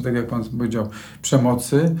kwestia właśnie, tak jak pan powiedział,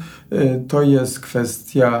 przemocy. To jest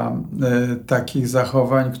kwestia takich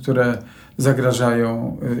zachowań, które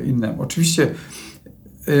zagrażają innemu. Oczywiście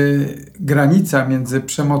granica między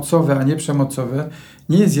przemocowe a nieprzemocowe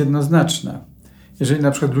nie jest jednoznaczna. Jeżeli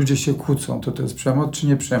na przykład ludzie się kłócą, to jest przemoc czy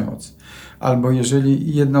nie przemoc? Albo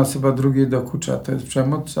jeżeli jedna osoba drugiej dokucza, to jest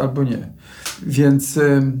przemoc albo nie. Więc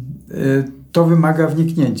to wymaga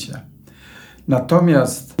wniknięcia.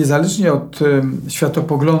 Natomiast niezależnie od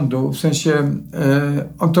światopoglądu, w sensie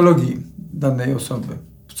ontologii danej osoby,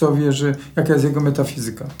 w co wierzy, jaka jest jego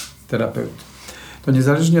metafizyka terapeuty, to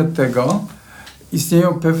niezależnie od tego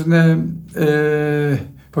istnieją pewne,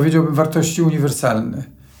 powiedziałbym, wartości uniwersalne,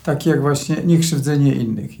 takie jak właśnie niekrzywdzenie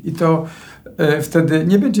innych. I to wtedy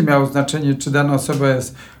nie będzie miało znaczenia, czy dana osoba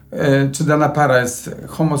jest, czy dana para jest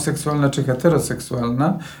homoseksualna, czy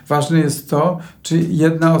heteroseksualna. Ważne jest to, czy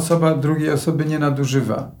jedna osoba drugiej osoby nie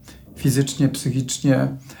nadużywa fizycznie, psychicznie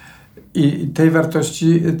i tej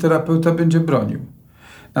wartości terapeuta będzie bronił.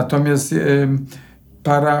 Natomiast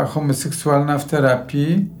para homoseksualna w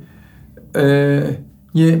terapii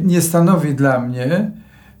nie stanowi dla mnie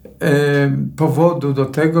powodu do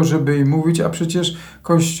tego, żeby jej mówić, a przecież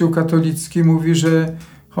Kościół katolicki mówi, że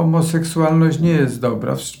homoseksualność nie jest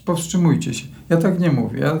dobra, powstrzymujcie się. Ja tak nie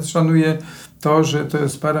mówię. Ja szanuję to, że to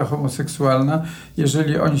jest para homoseksualna.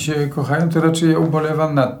 Jeżeli oni się kochają, to raczej ja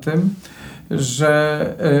ubolewam nad tym,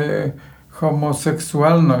 że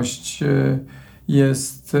homoseksualność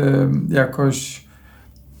jest jakoś,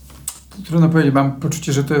 trudno powiedzieć, mam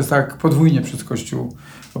poczucie, że to jest tak podwójnie przez Kościół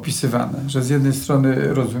opisywane, że z jednej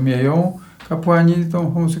strony rozumieją kapłani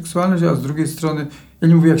tą homoseksualność, a z drugiej strony, ja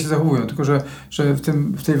nie mówię jak się zachowują, tylko że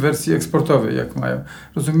w tej wersji eksportowej jak mają,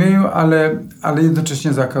 rozumieją, ale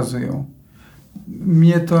jednocześnie zakazują.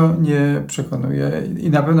 Mnie to nie przekonuje i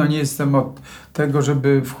na pewno nie jestem od tego,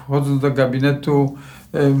 żeby wchodząc do gabinetu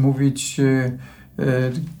mówić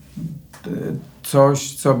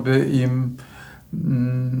coś, co by im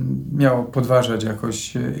miało podważać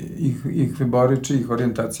jakoś ich wybory czy ich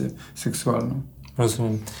orientację seksualną.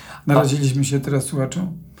 Rozumiem. Naraziliśmy się teraz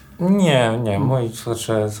słuchaczom? Nie. Moi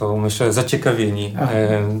słuchacze są, myślę, zaciekawieni.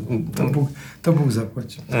 To Bóg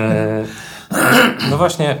zapłaci. No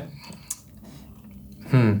właśnie.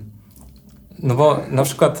 No bo na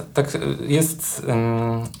przykład tak jest,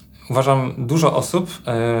 uważam, dużo osób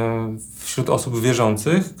wśród osób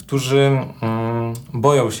wierzących, którzy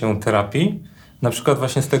boją się terapii, na przykład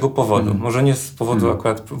właśnie z tego powodu. Może nie z powodu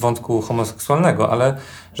akurat wątku homoseksualnego, ale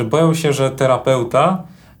że boją się, że terapeuta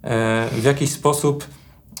w jakiś sposób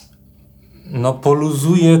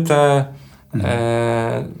poluzuje te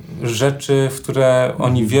rzeczy, w które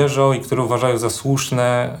oni wierzą i które uważają za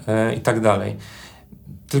słuszne i tak dalej.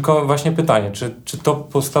 Tylko właśnie pytanie, czy to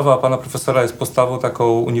postawa pana profesora jest postawą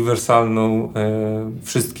taką uniwersalną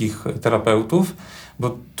wszystkich terapeutów?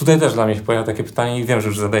 Bo tutaj też dla mnie się pojawia takie pytanie i wiem, że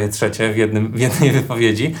już zadaję trzecie w jednej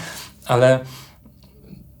wypowiedzi, ale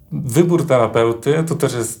wybór terapeuty to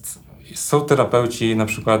też są terapeuci na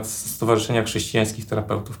przykład z Stowarzyszenia Chrześcijańskich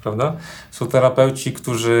Terapeutów, prawda? Są terapeuci,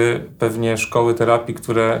 którzy pewnie szkoły terapii,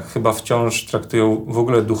 które chyba wciąż traktują w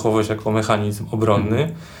ogóle duchowość jako mechanizm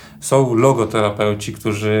obronny. Są logoterapeuci,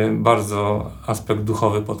 którzy bardzo aspekt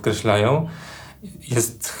duchowy podkreślają.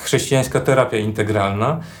 Jest chrześcijańska terapia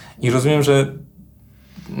integralna i rozumiem, że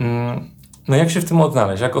jak się w tym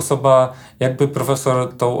odnaleźć? Jakby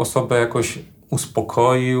profesor tą osobę jakoś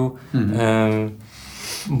uspokoił?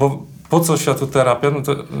 Bo po co światu terapia?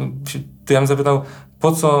 To ja bym zapytał,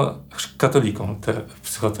 po co katolikom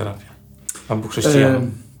psychoterapia? Albo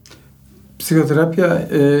chrześcijanom? Psychoterapia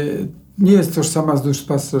nie jest tożsama z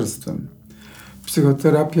duszpasterstwem.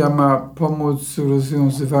 Psychoterapia ma pomóc w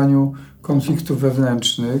rozwiązywaniu konfliktów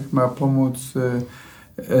wewnętrznych, ma pomóc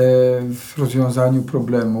w rozwiązaniu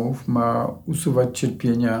problemów, ma usuwać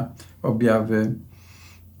cierpienia, objawy,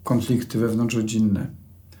 konflikty wewnątrzrodzinne.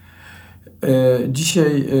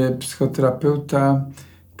 Dzisiaj psychoterapeuta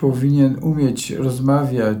powinien umieć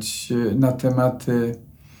rozmawiać na tematy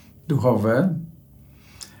duchowe,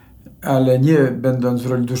 ale nie będąc w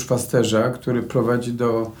roli duszpasterza, który prowadzi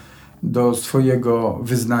do swojego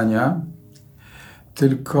wyznania,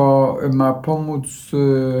 tylko ma pomóc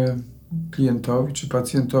klientowi czy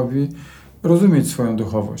pacjentowi rozumieć swoją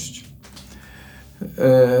duchowość.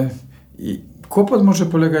 I kłopot może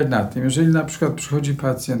polegać na tym, jeżeli na przykład przychodzi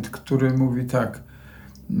pacjent, który mówi tak,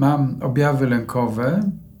 mam objawy lękowe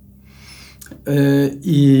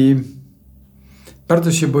i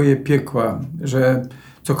bardzo się boję piekła, że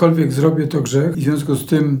cokolwiek zrobię to grzech i w związku z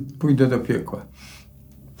tym pójdę do piekła.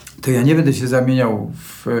 To ja nie będę się zamieniał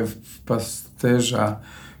w pasterza,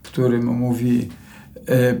 który mu mówi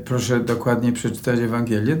proszę dokładnie przeczytać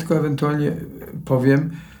Ewangelię, tylko ewentualnie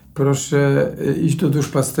powiem proszę iść do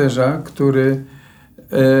duszpasterza, który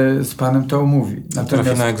z panem to omówi.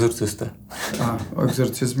 Trafi na egzorcystę. O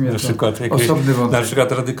egzorcyzmie na przykład osobny wątek. Na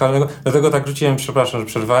przykład radykalnego. Dlatego tak rzuciłem, przepraszam, że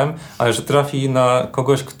przerwałem, ale że trafi na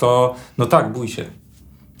kogoś, kto, no tak, bój się.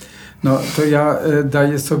 No to ja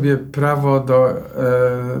daję sobie prawo do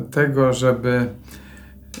tego, żeby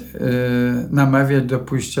namawiać do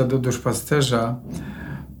pójścia do duszpasterza,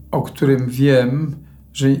 o którym wiem,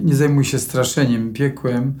 że nie zajmuje się straszeniem,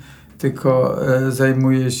 piekłem, tylko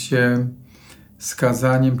zajmuje się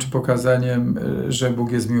skazaniem czy pokazaniem, że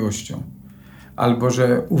Bóg jest miłością. Albo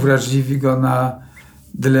że uwrażliwi go na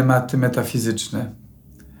dylematy metafizyczne.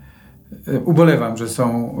 Ubolewam, że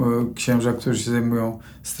są księża, którzy się zajmują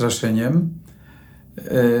straszeniem.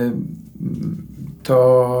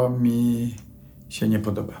 To mi się nie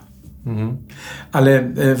podoba. Mhm. Ale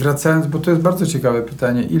wracając, bo to jest bardzo ciekawe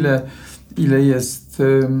pytanie, ile jest,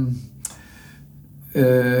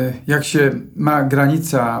 jak się ma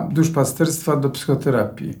granica duszpasterstwa do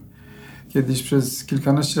psychoterapii. Kiedyś przez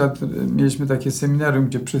kilkanaście lat mieliśmy takie seminarium,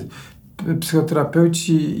 gdzie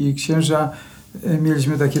psychoterapeuci i księża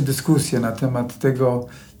mieliśmy takie dyskusje na temat tego,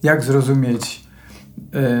 jak zrozumieć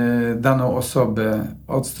daną osobę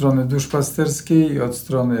od strony duszpasterskiej i od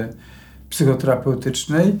strony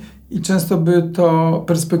psychoterapeutycznej. I często były to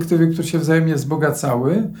perspektywy, które się wzajemnie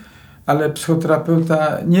wzbogacały, ale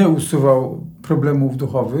psychoterapeuta nie usuwał problemów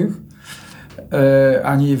duchowych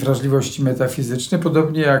ani wrażliwości metafizycznej,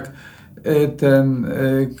 podobnie jak ten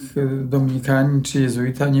dominikanin czy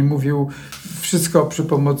jezuita nie mówił wszystko przy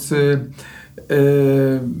pomocy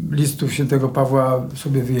listów świętego Pawła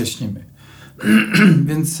sobie wyjaśnimy.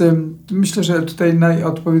 Więc myślę, że tutaj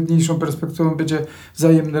najodpowiedniejszą perspektywą będzie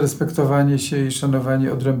wzajemne respektowanie się i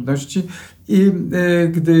szanowanie odrębności i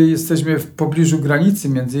gdy jesteśmy w pobliżu granicy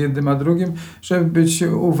między jednym a drugim, żeby być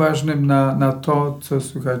uważnym na to, co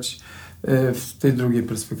słychać w tej drugiej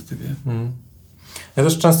perspektywie. Ja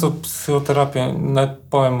też często psychoterapię, nawet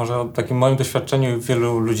powiem może o takim moim doświadczeniu,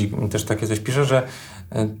 wielu ludzi mi też takie coś pisze, że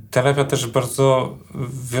terapia też bardzo,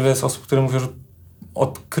 wiele jest osób, które mówią, że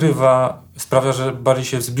sprawia, że bardziej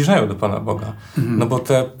się zbliżają do Pana Boga. No bo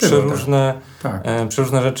te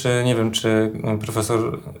przeróżne rzeczy, nie wiem, czy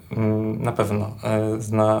profesor na pewno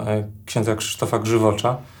zna księdza Krzysztofa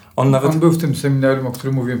Grzywocza. On był w tym seminarium, o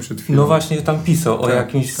którym mówiłem przed chwilą. No właśnie, tam pisał o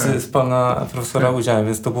jakimś z pana profesora udziałem,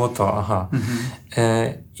 więc to było to,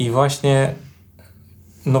 I właśnie,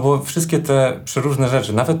 no bo wszystkie te przeróżne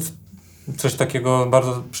rzeczy, nawet coś takiego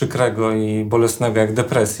bardzo przykrego i bolesnego jak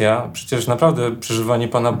depresja, przecież naprawdę przeżywanie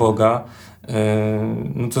Pana Boga,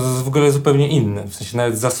 no to jest w ogóle zupełnie inne. W sensie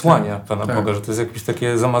nawet zasłania Pana Boga, że to jest jakieś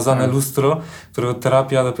takie zamazane lustro, którego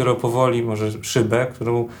terapia dopiero powoli, może szybę,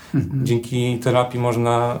 którą dzięki terapii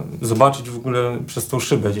można zobaczyć w ogóle przez tą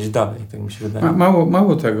szybę gdzieś dalej, tak mi się wydaje.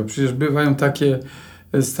 Mało tego, przecież bywają takie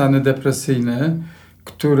stany depresyjne,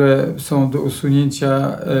 które są do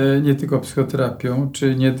usunięcia nie tylko psychoterapią,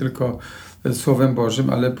 czy nie tylko Słowem Bożym,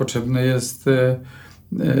 ale potrzebne jest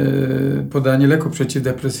podanie leku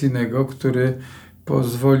przeciwdepresyjnego, który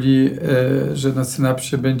pozwoli, że na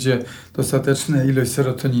synapsie będzie dostateczna ilość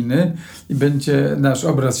serotoniny i będzie nasz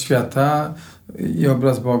obraz świata i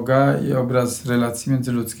obraz Boga i obraz relacji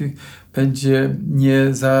międzyludzkich będzie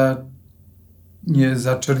nie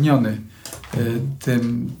zaczerniony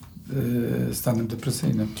tym stanem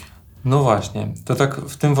depresyjnym. No właśnie, to tak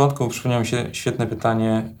w tym wątku przypomniało mi się świetne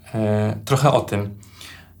pytanie trochę o tym.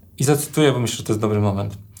 I zacytuję, bo myślę, że to jest dobry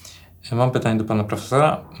moment. Mam pytanie do pana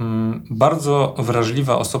profesora. Bardzo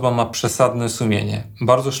wrażliwa osoba ma przesadne sumienie.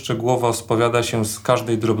 Bardzo szczegółowo spowiada się z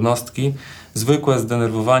każdej drobnostki. Zwykłe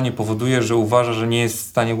zdenerwowanie powoduje, że uważa, że nie jest w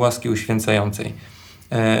stanie łaski uświęcającej.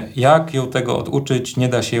 Jak ją tego oduczyć? Nie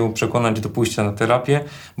da się ją przekonać do pójścia na terapię,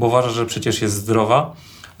 bo uważa, że przecież jest zdrowa.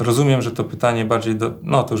 Rozumiem, że to pytanie bardziej to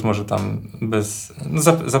już może tam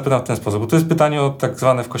zapytam w ten sposób, bo to jest pytanie o tak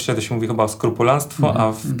zwane w kościele, to się mówi chyba o skrupulanstwo,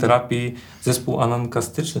 a w terapii zespół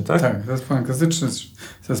anankastyczny, tak? Tak, zespół anankastyczny,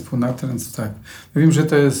 zespół natręt, tak. Wiem, że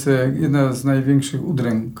to jest jedna z największych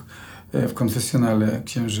udręk w konfesjonale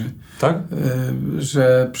księży. Tak?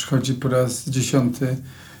 Że przychodzi po raz 10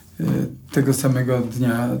 tego samego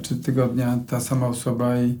dnia, czy tygodnia ta sama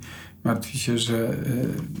osoba i martwi się, że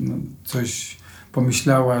coś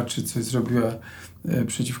pomyślała, czy coś zrobiła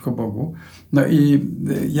przeciwko Bogu. No i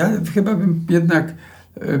ja chyba bym jednak,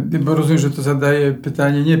 bo rozumiem, że to zadaje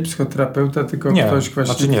pytanie nie psychoterapeuta, tylko ktoś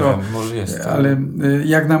właśnie nie wiem, może jest. Ale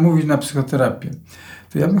jak namówić na psychoterapię?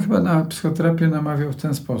 To ja bym chyba na psychoterapię namawiał w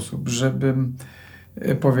ten sposób, żebym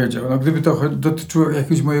powiedział, gdyby to dotyczyło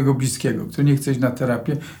jakiegoś mojego bliskiego, który nie chce iść na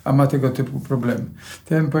terapię, a ma tego typu problemy,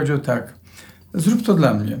 to ja bym powiedział tak, zrób to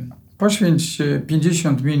dla mnie. Poświęć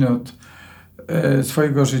 50 minut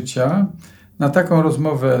swojego życia na taką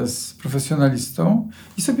rozmowę z profesjonalistą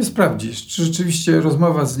i sobie sprawdzisz, czy rzeczywiście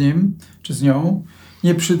rozmowa z nim, czy z nią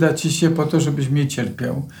nie przyda ci się po to, żebyś mniej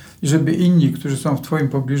cierpiał i żeby inni, którzy są w twoim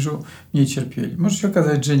pobliżu, mniej cierpieli. Może się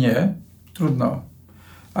okazać, że nie, trudno,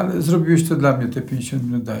 ale zrobiłeś to dla mnie, te 50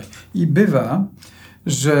 minut daj. I bywa,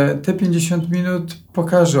 że te 50 minut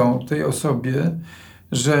pokażą tej osobie,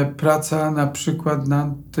 że praca na przykład nad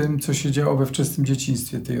tym, co się działo we wczesnym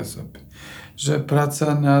dzieciństwie tej osoby, że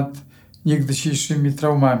praca nad niegdysiejszymi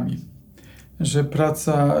traumami, że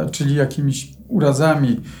praca, czyli jakimiś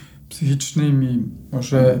urazami psychicznymi,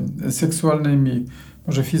 może seksualnymi,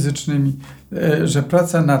 może fizycznymi, że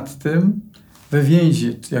praca nad tym we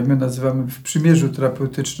więzi, jak my nazywamy, w przymierzu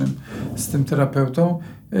terapeutycznym z tym terapeutą,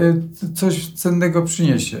 coś cennego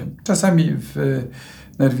przyniesie. Czasami w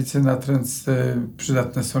nerwicy natręt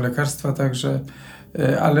przydatne są lekarstwa także,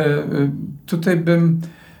 ale tutaj bym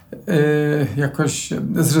jakoś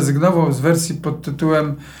zrezygnował z wersji pod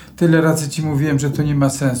tytułem tyle razy ci mówiłem, że to nie ma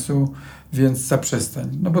sensu, więc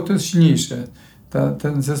zaprzestań. No bo to jest silniejsze.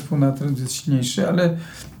 Ten zespół natręt jest silniejszy, ale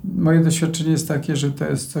moje doświadczenie jest takie, że to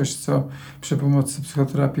jest coś, co przy pomocy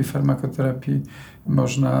psychoterapii, farmakoterapii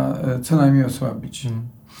można co najmniej osłabić.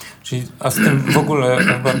 Czyli, a z tym w ogóle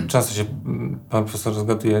chyba często się pan profesor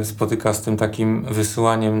spotyka z tym takim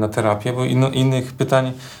wysyłaniem na terapię, bo innych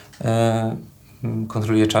pytań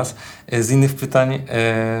kontroluję czas. Z innych pytań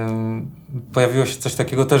pojawiło się coś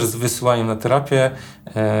takiego też z wysyłaniem na terapię.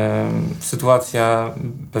 Sytuacja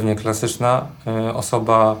pewnie klasyczna.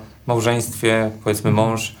 Osoba w małżeństwie, powiedzmy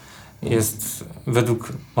mąż, jest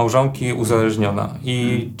według małżonki uzależniona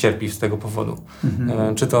i cierpi z tego powodu.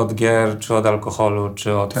 Czy to od gier, czy od alkoholu,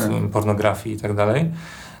 czy od pornografii i tak dalej.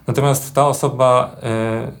 Natomiast ta osoba,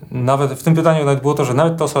 nawet w tym pytaniu nawet było to, że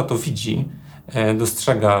nawet ta osoba to widzi,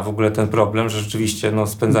 dostrzega w ogóle ten problem, że rzeczywiście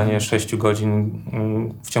spędzanie 6 godzin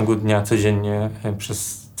w ciągu dnia codziennie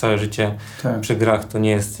przez całe życie przy grach to nie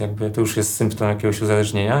jest to już jest symptom jakiegoś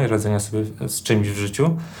uzależnienia i radzenia sobie z czymś w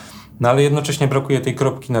życiu. No ale jednocześnie brakuje tej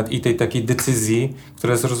kropki nad i tej takiej decyzji,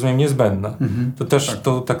 która jest, rozumiem, niezbędna. To też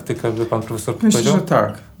tą taktykę by pan profesor powiedział?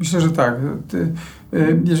 Myślę, że tak.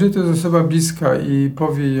 Jeżeli to jest osoba bliska i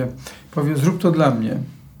powie zrób to dla mnie,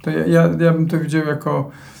 to ja bym to widział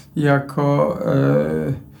jako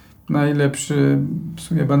najlepszy, w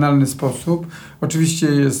sumie banalny sposób. Oczywiście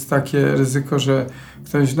jest takie ryzyko, że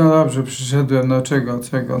ktoś, no dobrze, przyszedłem, no czego,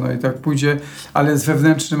 no i tak pójdzie, ale z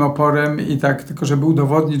wewnętrznym oporem i tak, tylko żeby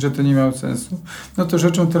udowodnić, że to nie miało sensu. No to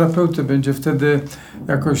rzeczą terapeuty będzie wtedy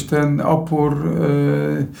jakoś ten opór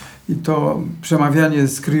i to przemawianie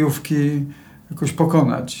z kryjówki jakoś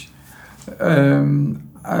pokonać.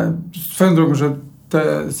 A swoją drogą, że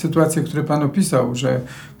te sytuacje, które pan opisał, że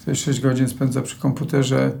ktoś 6 godzin spędza przy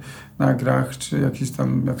komputerze na grach, czy jakieś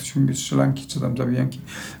tam, jak się mówi, strzelanki, czy tam zabijanki,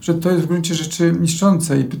 że to jest w gruncie rzeczy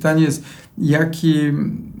niszczące i pytanie jest, jaki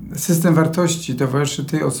system wartości towarzyszy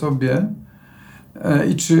tej osobie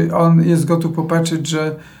i czy on jest gotów popatrzeć,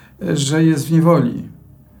 że jest w niewoli.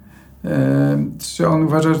 Czy on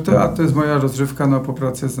uważa, że to jest moja rozrywka, no po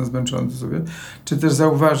pracy jestem zmęczony sobie, czy też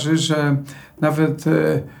zauważy, że nawet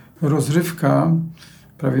rozrywka,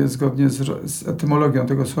 prawie zgodnie z etymologią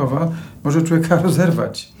tego słowa, może człowieka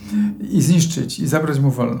rozerwać i zniszczyć i zabrać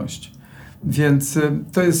mu wolność. Więc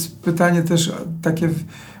to jest pytanie też,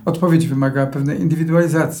 odpowiedź wymaga pewnej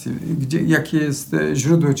indywidualizacji. Jakie jest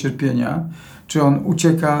źródło cierpienia? Czy on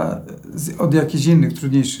ucieka od jakichś innych,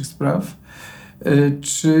 trudniejszych spraw?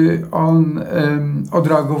 Czy on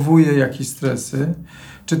odreagowuje jakieś stresy?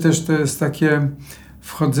 Czy też to jest takie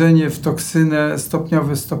wchodzenie w toksynę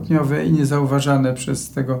stopniowe i niezauważane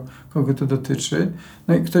przez tego, kogo to dotyczy.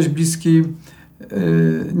 No i ktoś bliski,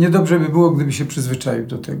 niedobrze by było, gdyby się przyzwyczaił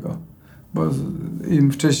do tego, bo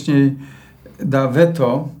im wcześniej da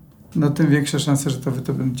weto, no tym większa szansa, że to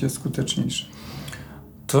weto będzie skuteczniejsze.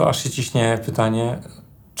 To aż się ciśnie pytanie,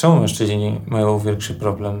 czemu mężczyźni mają większy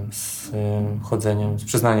problem z chodzeniem, z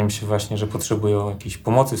przyznaniem się właśnie, że potrzebują jakiejś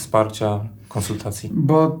pomocy, wsparcia, konsultacji?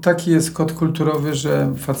 Bo taki jest kod kulturowy,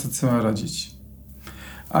 że facet sobie ma radzić.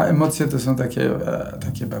 A emocje to są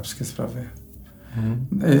takie babskie sprawy.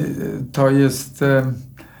 To jest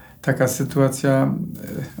taka sytuacja,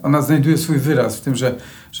 ona znajduje swój wyraz w tym, że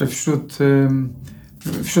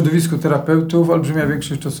w środowisku terapeutów olbrzymia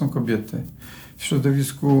większość to są kobiety. W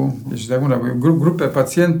środowisku, jeśli tak mówię, grupę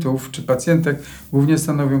pacjentów czy pacjentek głównie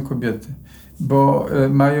stanowią kobiety, bo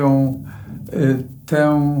mają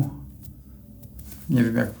tę, nie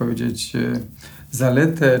wiem jak powiedzieć,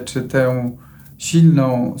 zaletę czy tę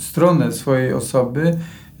silną stronę swojej osoby,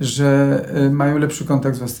 że mają lepszy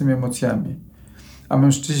kontakt z własnymi emocjami. A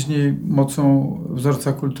mężczyźni mocą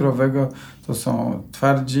wzorca kulturowego to są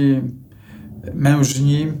twardzi,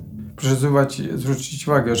 mężni, proszę zwrócić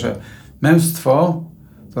uwagę, że męstwo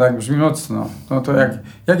to tak brzmi mocno. No to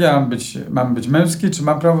jak ja mam być męski, czy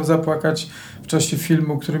mam prawo zapłakać w czasie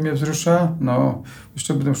filmu, który mnie wzrusza? No,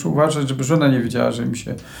 jeszcze będę muszę uważać, żeby żona nie widziała, że mi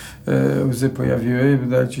się łzy pojawiły i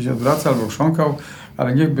będę gdzieś odwracał albo chrząkał,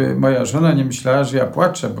 ale niechby moja żona nie myślała, że ja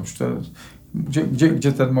płaczę, bo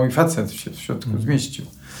gdzie ten mój facet się w środku zmieścił.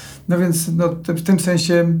 No więc w tym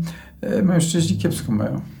sensie mężczyźni kiepsko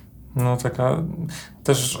mają. No taka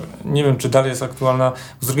też, nie wiem, czy dalej jest aktualna.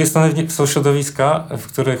 Z drugiej strony są środowiska, w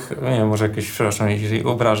których, nie wiem, może jakieś, przepraszam, jeżeli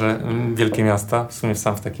obrażę wielkie miasta, w sumie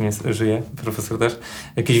sam w takim żyję, profesor też,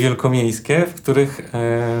 jakieś wielkomiejskie, w których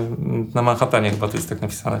na Manhattanie chyba to jest tak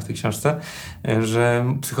napisane w tej książce, że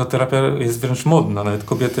psychoterapia jest wręcz modna. Nawet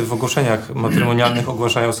kobiety w ogłoszeniach matrymonialnych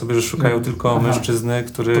ogłaszają sobie, że szukają tylko mężczyzny,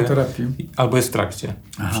 który albo jest w trakcie,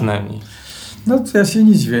 przynajmniej. No to ja się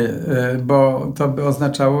nie dziwię, bo to by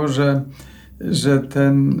oznaczało, że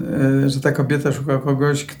ta kobieta szuka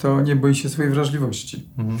kogoś, kto nie boi się swojej wrażliwości.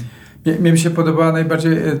 Mi się podobała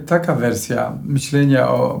najbardziej taka wersja myślenia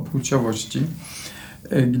o płciowości,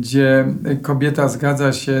 gdzie kobieta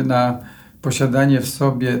zgadza się na posiadanie w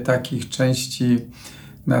sobie takich części,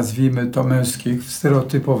 nazwijmy to męskich, w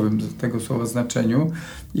stereotypowym tego słowa znaczeniu,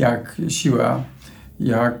 jak siła,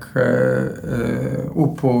 jak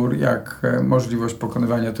upór, jak możliwość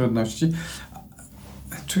pokonywania trudności.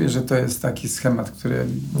 Czuję, że to jest taki schemat, który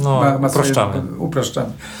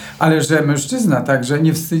upraszczamy. Ale że mężczyzna także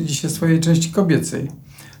nie wstydzi się swojej części kobiecej.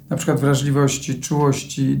 Na przykład wrażliwości,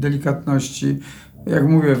 czułości, delikatności. Jak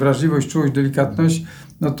mówię, wrażliwość, czułość, delikatność,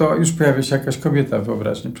 no to już pojawia się jakaś kobieta w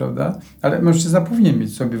wyobraźni, prawda? Ale mężczyzna powinien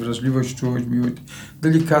mieć sobie wrażliwość, czułość, miłość,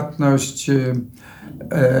 delikatność,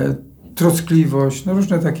 troskliwość, no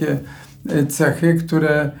różne takie cechy,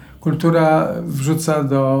 które kultura wrzuca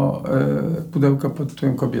do pudełka pod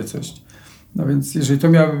tytułem kobiecość. No więc jeżeli to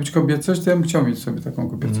miałaby być kobiecość, to ja bym chciał mieć sobie taką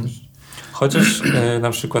kobiecość. Chociaż na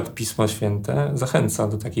przykład Pismo Święte zachęca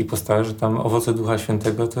do takiej postawy, że tam owoce Ducha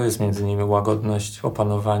Świętego to jest między innymi łagodność,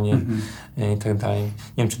 opanowanie i tak dalej. Nie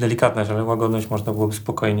wiem, czy delikatność, ale łagodność można byłoby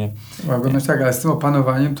spokojnie. Łagodność tak, ale z tym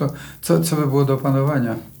opanowaniem to co by było do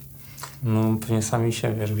opanowania? No pewnie sami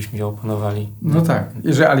siebie, żebyśmy się opanowali. No tak,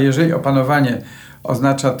 ale jeżeli opanowanie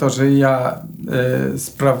oznacza to, że ja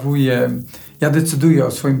ja decyduję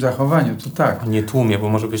o swoim zachowaniu, to tak. Nie tłumię, bo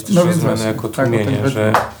może być też rozumiane jako tłumienie, tak,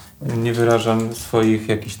 że nie wyrażam swoich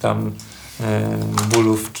jakichś tam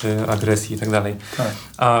bólów czy agresji i tak dalej.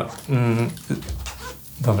 Tak.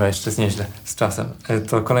 Dobra, jeszcze jest nieźle z czasem.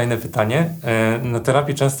 To kolejne pytanie. Na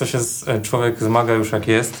terapii często się człowiek zmaga już jak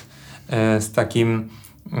jest z takim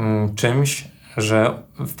czymś, że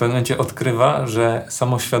w pewnym momencie odkrywa, że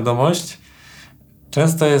samoświadomość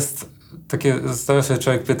często jest takie, stawia sobie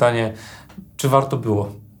człowiek pytanie, czy warto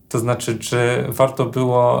było? To znaczy, czy warto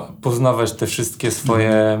było poznawać te wszystkie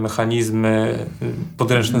swoje mechanizmy,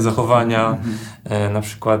 podręczne zachowania, na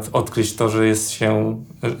przykład odkryć to, że jest się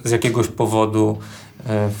z jakiegoś powodu,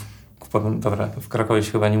 w Krakowie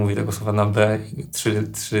się chyba nie mówi tego słowa na B,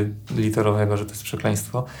 3-literowego, że to jest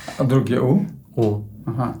przekleństwo. A drugie U? U.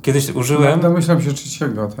 Aha. Kiedyś użyłem... Domyślam się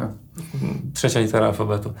trzeciego, tak. Trzecia litera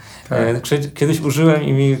alfabetu. Tak. Kiedyś użyłem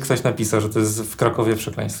i mi ktoś napisał, że to jest w Krakowie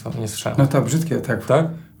przekleństwo. Nie słyszałem. No to brzydkie, tak. Tak?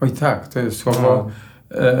 Oj tak, to jest słowo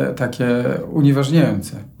takie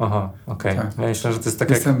unieważniające. Aha, okej. Tak. Ja myślę, że to jest tak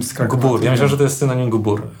jak gbur. Ja myślę, że to jest synonim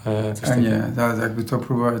gbur. Nie, jakby to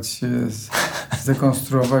próbować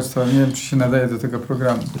zdekonstruować, to nie wiem, czy się nadaje do tego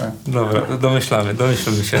programu. Tak? Dobra,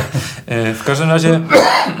 domyślmy się. W każdym razie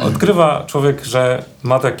odkrywa człowiek, że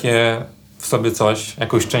ma takie w sobie coś,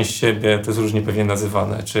 jakąś część siebie, to jest różnie pewnie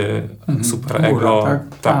nazywane, czy superego,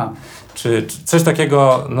 tak? Czy coś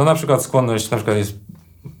takiego, no na przykład skłonność, na przykład jest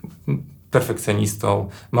perfekcjonistą,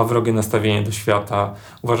 ma wrogie nastawienie do świata,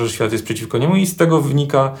 uważa, że świat jest przeciwko niemu i z tego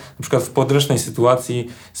wynika, na przykład w podręcznej sytuacji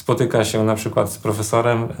spotyka się na przykład z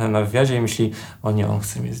profesorem na wywiadzie i myśli, o nie, on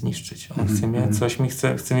chce mnie zniszczyć, on chce mnie,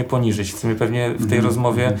 chce mnie poniżyć, chce mnie pewnie w tej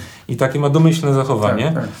rozmowie i takie ma domyślne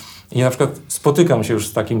zachowanie. Tak. I na przykład spotykam się już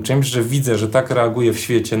z takim czymś, że widzę, że tak reaguję w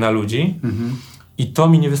świecie na ludzi i to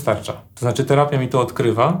mi nie wystarcza. To znaczy terapia mi to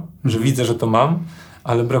odkrywa, że widzę, że to mam,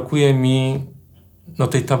 ale brakuje mi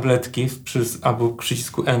tej tabletki albo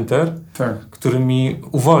przycisku Enter, który mi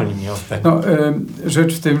uwolni mnie od tego.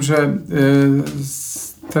 Rzecz w tym, że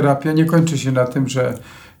terapia nie kończy się na tym,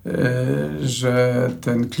 że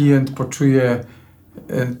ten klient poczuje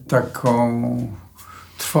taką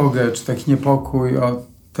trwogę czy taki niepokój,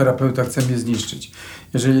 terapeuta chce mnie zniszczyć.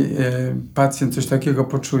 Jeżeli pacjent coś takiego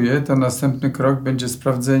poczuje, to następny krok będzie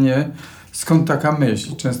sprawdzenie skąd taka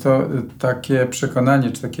myśl. Często takie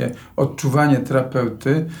przekonanie, czy takie odczuwanie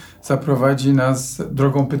terapeuty zaprowadzi nas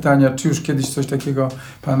drogą pytania, czy już kiedyś coś takiego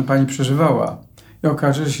pani przeżywała. I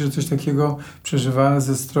okaże się, że coś takiego przeżywa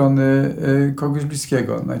ze strony kogoś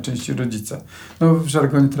bliskiego, najczęściej rodzica. No, w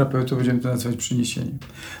żargonie terapeutów będziemy to nazywać przyniesieniem.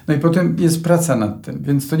 No i potem jest praca nad tym,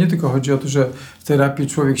 więc to nie tylko chodzi o to, że w terapii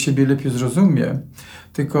człowiek siebie lepiej zrozumie,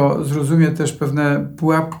 tylko zrozumie też pewne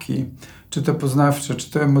pułapki, czy to poznawcze,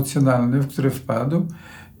 czy to emocjonalne, w które wpadł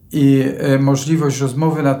i możliwość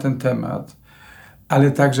rozmowy na ten temat,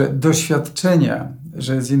 ale także doświadczenia,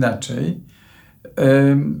 że jest inaczej,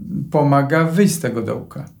 pomaga wyjść z tego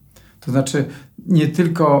dołka. To znaczy nie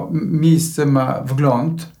tylko miejsce ma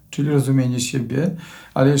wgląd, czyli rozumienie siebie,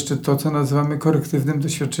 ale jeszcze to, co nazywamy korektywnym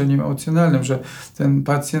doświadczeniem emocjonalnym, że ten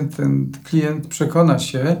pacjent, ten klient przekona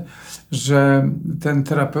się, że ten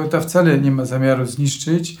terapeuta wcale nie ma zamiaru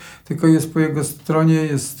zniszczyć, tylko jest po jego stronie,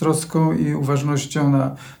 jest z troską i uważnością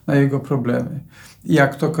na jego problemy. I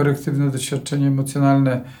jak to korektywne doświadczenie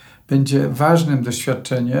emocjonalne będzie ważnym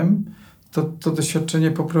doświadczeniem, to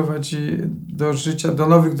doświadczenie poprowadzi do życia, do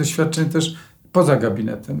nowych doświadczeń też poza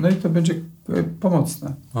gabinetem. No i to będzie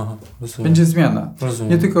pomocne. Aha, będzie zmiana.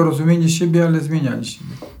 Rozumiem. Nie tylko rozumienie siebie, ale zmienianie siebie.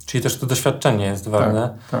 Czyli też to doświadczenie jest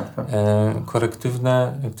ważne. Tak.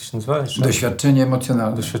 Korektywne, jak to się nazywa jeszcze? Doświadczenie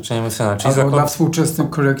emocjonalne. Doświadczenie emocjonalne. Czyli dla współczesnym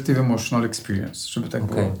Corrective Emotional Experience, żeby tak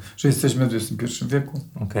było. Że jesteśmy w XXI wieku.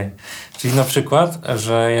 Okej. Czyli na przykład,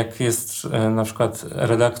 że jak jest na przykład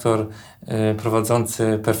redaktor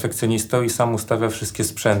prowadzący perfekcjonistą i sam ustawia wszystkie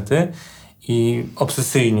sprzęty i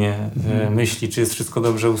obsesyjnie myśli, czy jest wszystko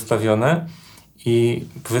dobrze ustawione i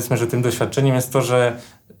powiedzmy, że tym doświadczeniem jest to, że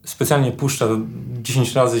specjalnie puszcza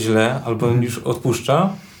 10 razy źle albo już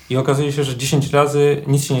odpuszcza i okazuje się, że 10 razy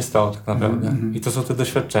nic się nie stało tak naprawdę. I to są te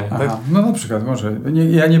doświadczenia, tak? No na przykład, może.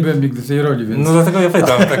 Ja nie byłem nigdy w tej roli, więc... No dlatego ja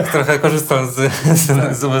pytam, tak trochę korzystam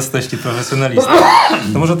z obecności profesjonalisty.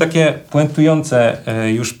 To może takie puentujące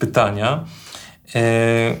już pytania.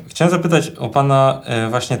 Chciałem zapytać o pana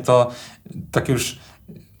właśnie to, tak już,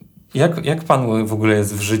 jak pan w ogóle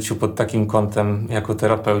jest w życiu pod takim kątem jako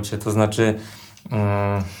terapeucie? To znaczy,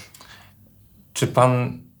 czy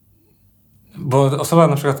pan, bo osoba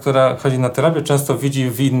na przykład, która chodzi na terapię, często widzi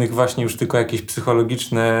w innych właśnie już tylko jakieś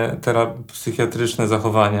psychologiczne, psychiatryczne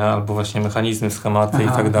zachowania albo właśnie mechanizmy, schematy i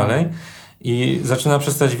tak dalej i zaczyna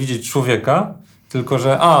przestać widzieć człowieka, tylko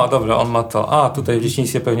że dobra, on ma to, tutaj w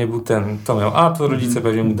dzieciństwie pewnie był to miał, to rodzice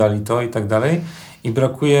pewnie mu dali to i tak dalej i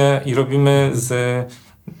brakuje i robimy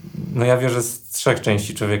ja wierzę z 3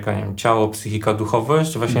 części człowieka, nie wiem, ciało, psychika,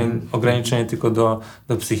 duchowość, właśnie ograniczenie tylko do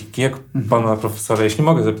psychiki. Jak pana profesora, jeśli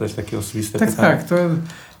mogę zapytać takie osobiste pytanie? Tak, to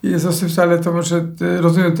jest osobiste, ale to może,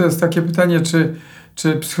 rozumiem, to jest takie pytanie,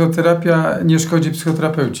 czy psychoterapia nie szkodzi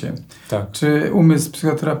psychoterapeucie? Tak. Czy umysł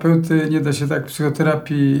psychoterapeuty nie da się tak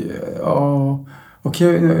psychoterapii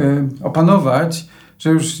opanować, że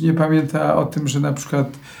już nie pamięta o tym, że na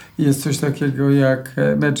przykład jest coś takiego jak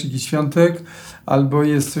mecz i świątek, albo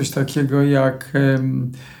jest coś takiego jak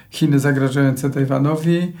Chiny zagrażające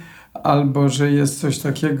Tajwanowi, albo że jest coś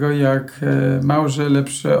takiego jak małże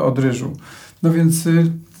lepsze od ryżu. No więc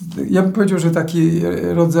ja bym powiedział, że taki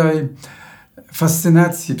rodzaj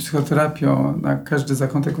fascynacji psychoterapią na każdy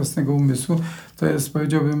zakątek własnego umysłu to jest,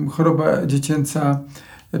 powiedziałbym, choroba dziecięca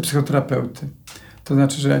psychoterapeuty. To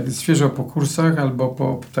znaczy, że jak jest świeżo po kursach albo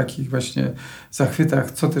po takich właśnie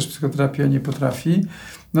zachwytach, co też psychoterapia nie potrafi,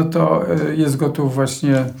 no to jest gotów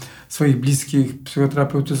właśnie swoich bliskich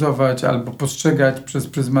psychoterapeutyzować albo postrzegać przez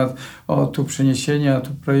pryzmat tu przeniesienia,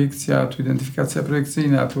 tu projekcja, tu identyfikacja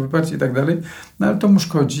projekcyjna, tu wyparcie i tak dalej. No ale to mu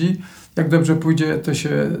szkodzi. Jak dobrze pójdzie, to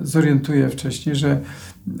się zorientuje wcześniej, że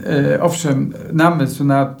owszem, namysł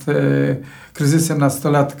nad kryzysem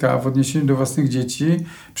nastolatka w odniesieniu do własnych dzieci,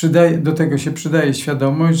 do tego się przydaje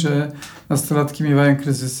świadomość, że nastolatki miewają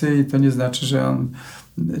kryzysy i to nie znaczy, że on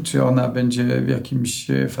czy ona będzie w jakimś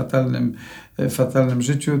fatalnym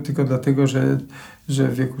życiu, tylko dlatego, że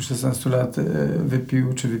w wieku 16 lat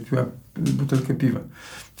wypił czy wypiła butelkę piwa.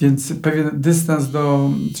 Więc pewien dystans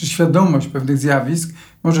czy świadomość pewnych zjawisk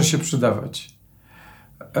może się przydawać.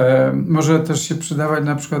 Może też się przydawać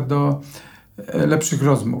na przykład do lepszych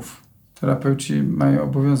rozmów. Terapeuci mają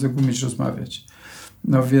obowiązek umieć rozmawiać.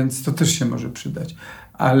 No więc to też się może przydać.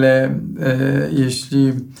 Ale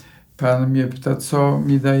jeśli pan mnie pyta, co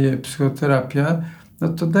mi daje psychoterapia, no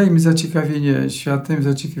to daje mi zaciekawienie światem,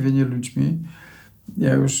 zaciekawienie ludźmi.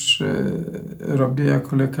 Ja już robię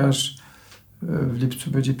jako lekarz, w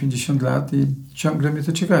lipcu będzie 50 lat i ciągle mnie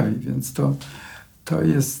to ciekawi, więc to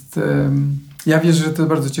jest... Ja wierzę, że to jest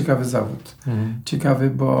bardzo ciekawy zawód.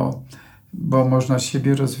 Ciekawy, bo można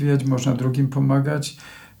siebie rozwijać, można drugim pomagać,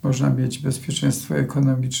 można mieć bezpieczeństwo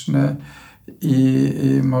ekonomiczne i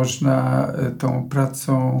można tą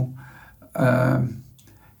pracą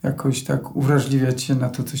jakoś tak uwrażliwiać się na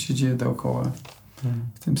to, co się dzieje dookoła.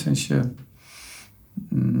 W tym sensie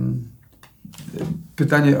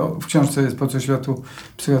pytanie w książce jest, po co światu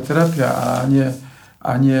psychoterapia,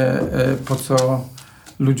 a nie po co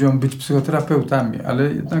ludziom być psychoterapeutami,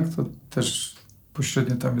 ale jednak to też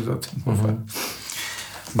pośrednio tam jest o tym mowa.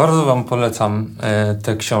 Bardzo wam polecam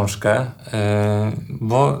tę książkę,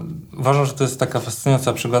 bo uważam, że to jest taka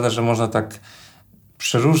fascynująca przygoda, że można tak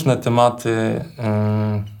przeróżne tematy,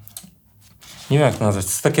 nie wiem jak to nazwać,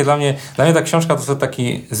 to jest takie dla mnie ta książka to jest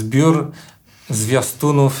taki zbiór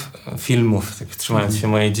zwiastunów filmów, tak trzymając się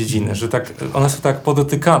mojej dziedziny, że tak, one są tak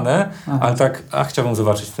podotykane, ale tak, chciałbym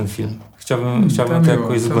zobaczyć ten film. Chciałbym to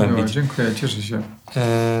jakoś zgłębić. Dziękuję, cieszę się.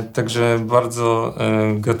 Także bardzo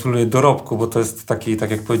gratuluję dorobku, bo to jest taki,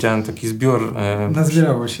 tak jak powiedziałem, taki zbiór.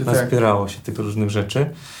 Nazbierało się tych różnych rzeczy.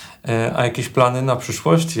 A jakieś plany na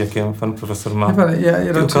przyszłość? Jakie pan profesor ma?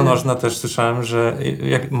 Piłka nożna też słyszałem, że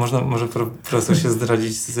może profesor się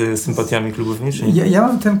zdradzić z sympatiami klubownymi? Ja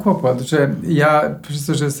mam ten kłopot, że ja, przez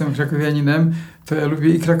to, że jestem krakowianinem, to ja lubię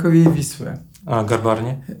i Krakowie, i Wisłę. A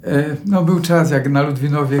Garbarnie? No był czas, jak na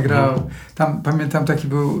Ludwinowie grał. Tam pamiętam, taki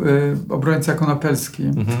był obrońca Konopelski,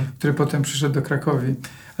 który potem przyszedł do Krakowi.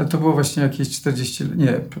 Ale to było właśnie jakieś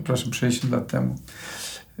 60 lat temu.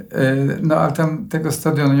 No ale tam tego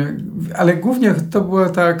stadionu, ale głównie to była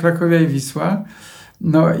ta Krakowia i Wisła.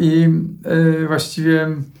 No i właściwie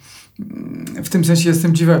w tym sensie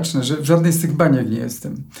jestem dziwaczny, że w żadnej z tych baniek nie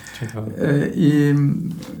jestem. Ciekawe. I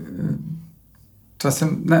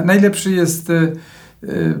czasem najlepszy jest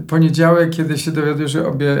poniedziałek, kiedy się dowiaduję, że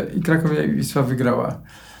obie i Krakowia i Wisła wygrała.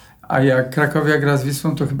 A jak Krakowia gra z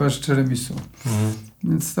Wisłą, to chyba życzę remisu.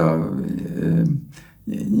 Więc to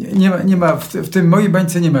nie ma w tym mojej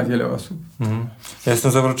bańce nie ma wiele osób. Ja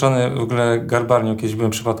jestem zawrócony w ogóle Garbarnią, kiedyś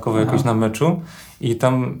byłem przypadkowo jakoś na meczu i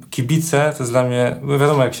tam kibice, to jest dla mnie,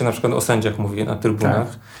 wiadomo jak się na przykład o sędziach mówi na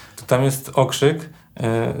trybunach, to tam jest okrzyk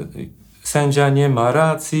sędzia nie ma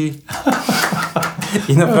racji.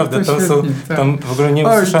 I naprawdę tam w ogóle nie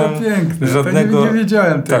usłyszałem żadnego... Nie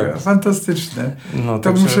wiedziałem tego. Fantastyczne. No,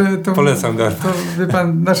 polecam Garbar. To wie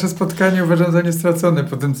pan, nasze spotkanie uważam za niestracone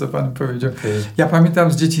po tym, co pan powiedział. Okay. Ja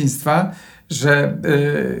pamiętam z dzieciństwa, że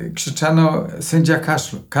krzyczano sędzia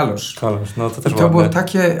Kalosz. No to też to było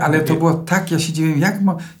takie, ale to było tak, ja się dziwiłem,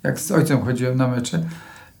 jak z ojcem chodziłem na mecze,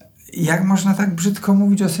 jak można tak brzydko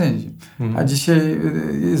mówić o sędzi? A dzisiaj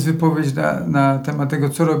jest wypowiedź na temat tego,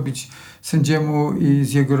 co robić sędziemu i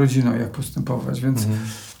z jego rodziną, jak postępować, więc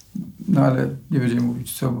no ale nie będziemy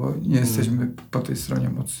mówić co, bo nie jesteśmy po tej stronie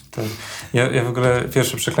mocy. Tak. Ja w ogóle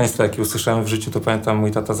pierwsze przekleństwo, jakie usłyszałem w życiu, to pamiętam,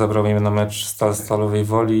 mój tata zabrał mnie na mecz Stalowej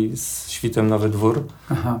Woli z Świtem Nowy Dwór.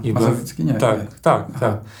 Mazowiecki nie? Tak.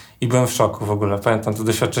 I byłem w szoku w ogóle. Pamiętam to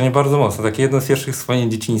doświadczenie bardzo mocno. Takie jedno z pierwszych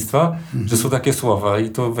wspomnień dzieciństwa, że są takie słowa i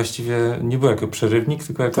to właściwie nie było jako przerywnik,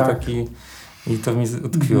 tylko jako taki... I to mi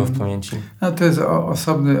utkwiło w pamięci. A to jest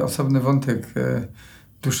osobny wątek,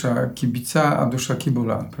 dusza kibica, a dusza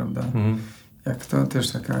kibula, prawda? Jak to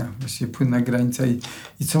też taka właściwie płynna granica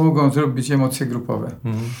i co mogą zrobić emocje grupowe.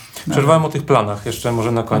 Przerwałem o tych planach jeszcze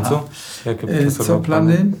może na końcu. Jakie co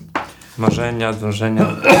plany? Marzenia,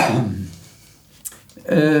 dążenia.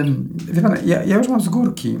 Wie pan, ja już mam z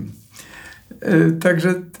górki.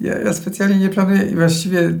 Także ja specjalnie nie planuję i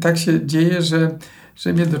właściwie tak się dzieje, że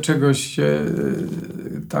mnie do czegoś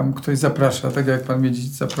tam ktoś zaprasza, tak jak pan mnie dziś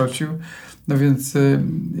zaprosił. No więc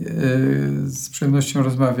z przyjemnością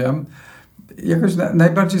rozmawiam. Jakoś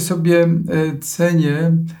najbardziej sobie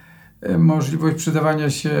cenię możliwość przydawania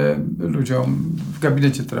się ludziom w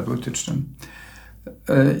gabinecie terapeutycznym.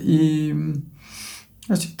 I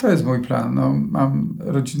właściwie to jest mój plan. No, mam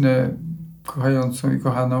rodzinę kochającą i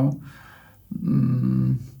kochaną.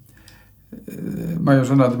 Moja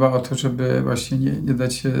żona dba o to, żeby właśnie nie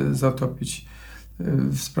dać się zatopić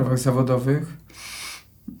w sprawach zawodowych.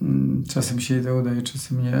 Czasem się jej to udaje,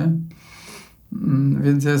 czasem nie.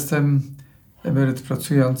 Więc ja jestem emeryt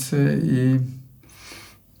pracujący i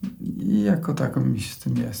jako taką mi się z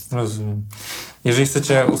tym jest. Rozumiem. Jeżeli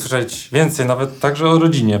chcecie usłyszeć więcej, nawet także o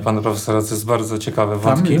rodzinie pana profesora, co jest bardzo ciekawe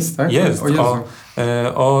wątki. Tam jest, tak? Jest.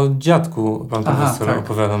 O dziadku pan profesor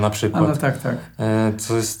opowiada na przykład. No tak.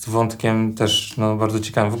 Co jest wątkiem też bardzo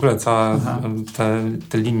ciekawym. W ogóle całe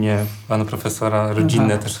te linie pana profesora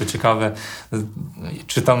rodzinne też są ciekawe.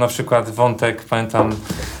 Czytam na przykład wątek, pamiętam,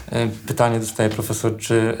 pytanie dostaje profesor,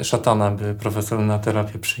 czy szatana by profesor na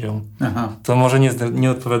terapię przyjął. To może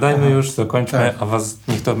nie odpowiadajmy już, dokończmy, a was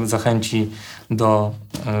niech to zachęci do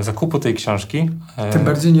zakupu tej książki. Tym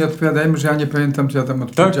bardziej nie odpowiadajmy, że ja nie pamiętam, czy ja tam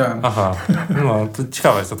odpowiedziałem. Tak? Aha, no to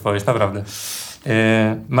ciekawa jest odpowiedź, naprawdę.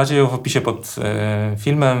 Macie ją w opisie pod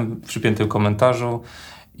filmem, w przypiętym komentarzu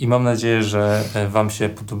i mam nadzieję, że wam się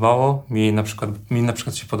podobało. Mi na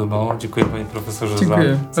przykład się podobało. Dziękuję panie profesorze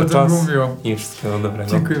za czas i wszystkiego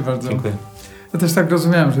dobrego. Dziękuję bardzo. Dziękuję. Ja też tak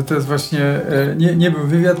rozumiałem, że to jest właśnie, nie był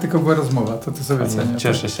wywiad, tylko była rozmowa. To ty sobie cenię.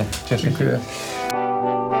 Cieszę się. Dziękuję.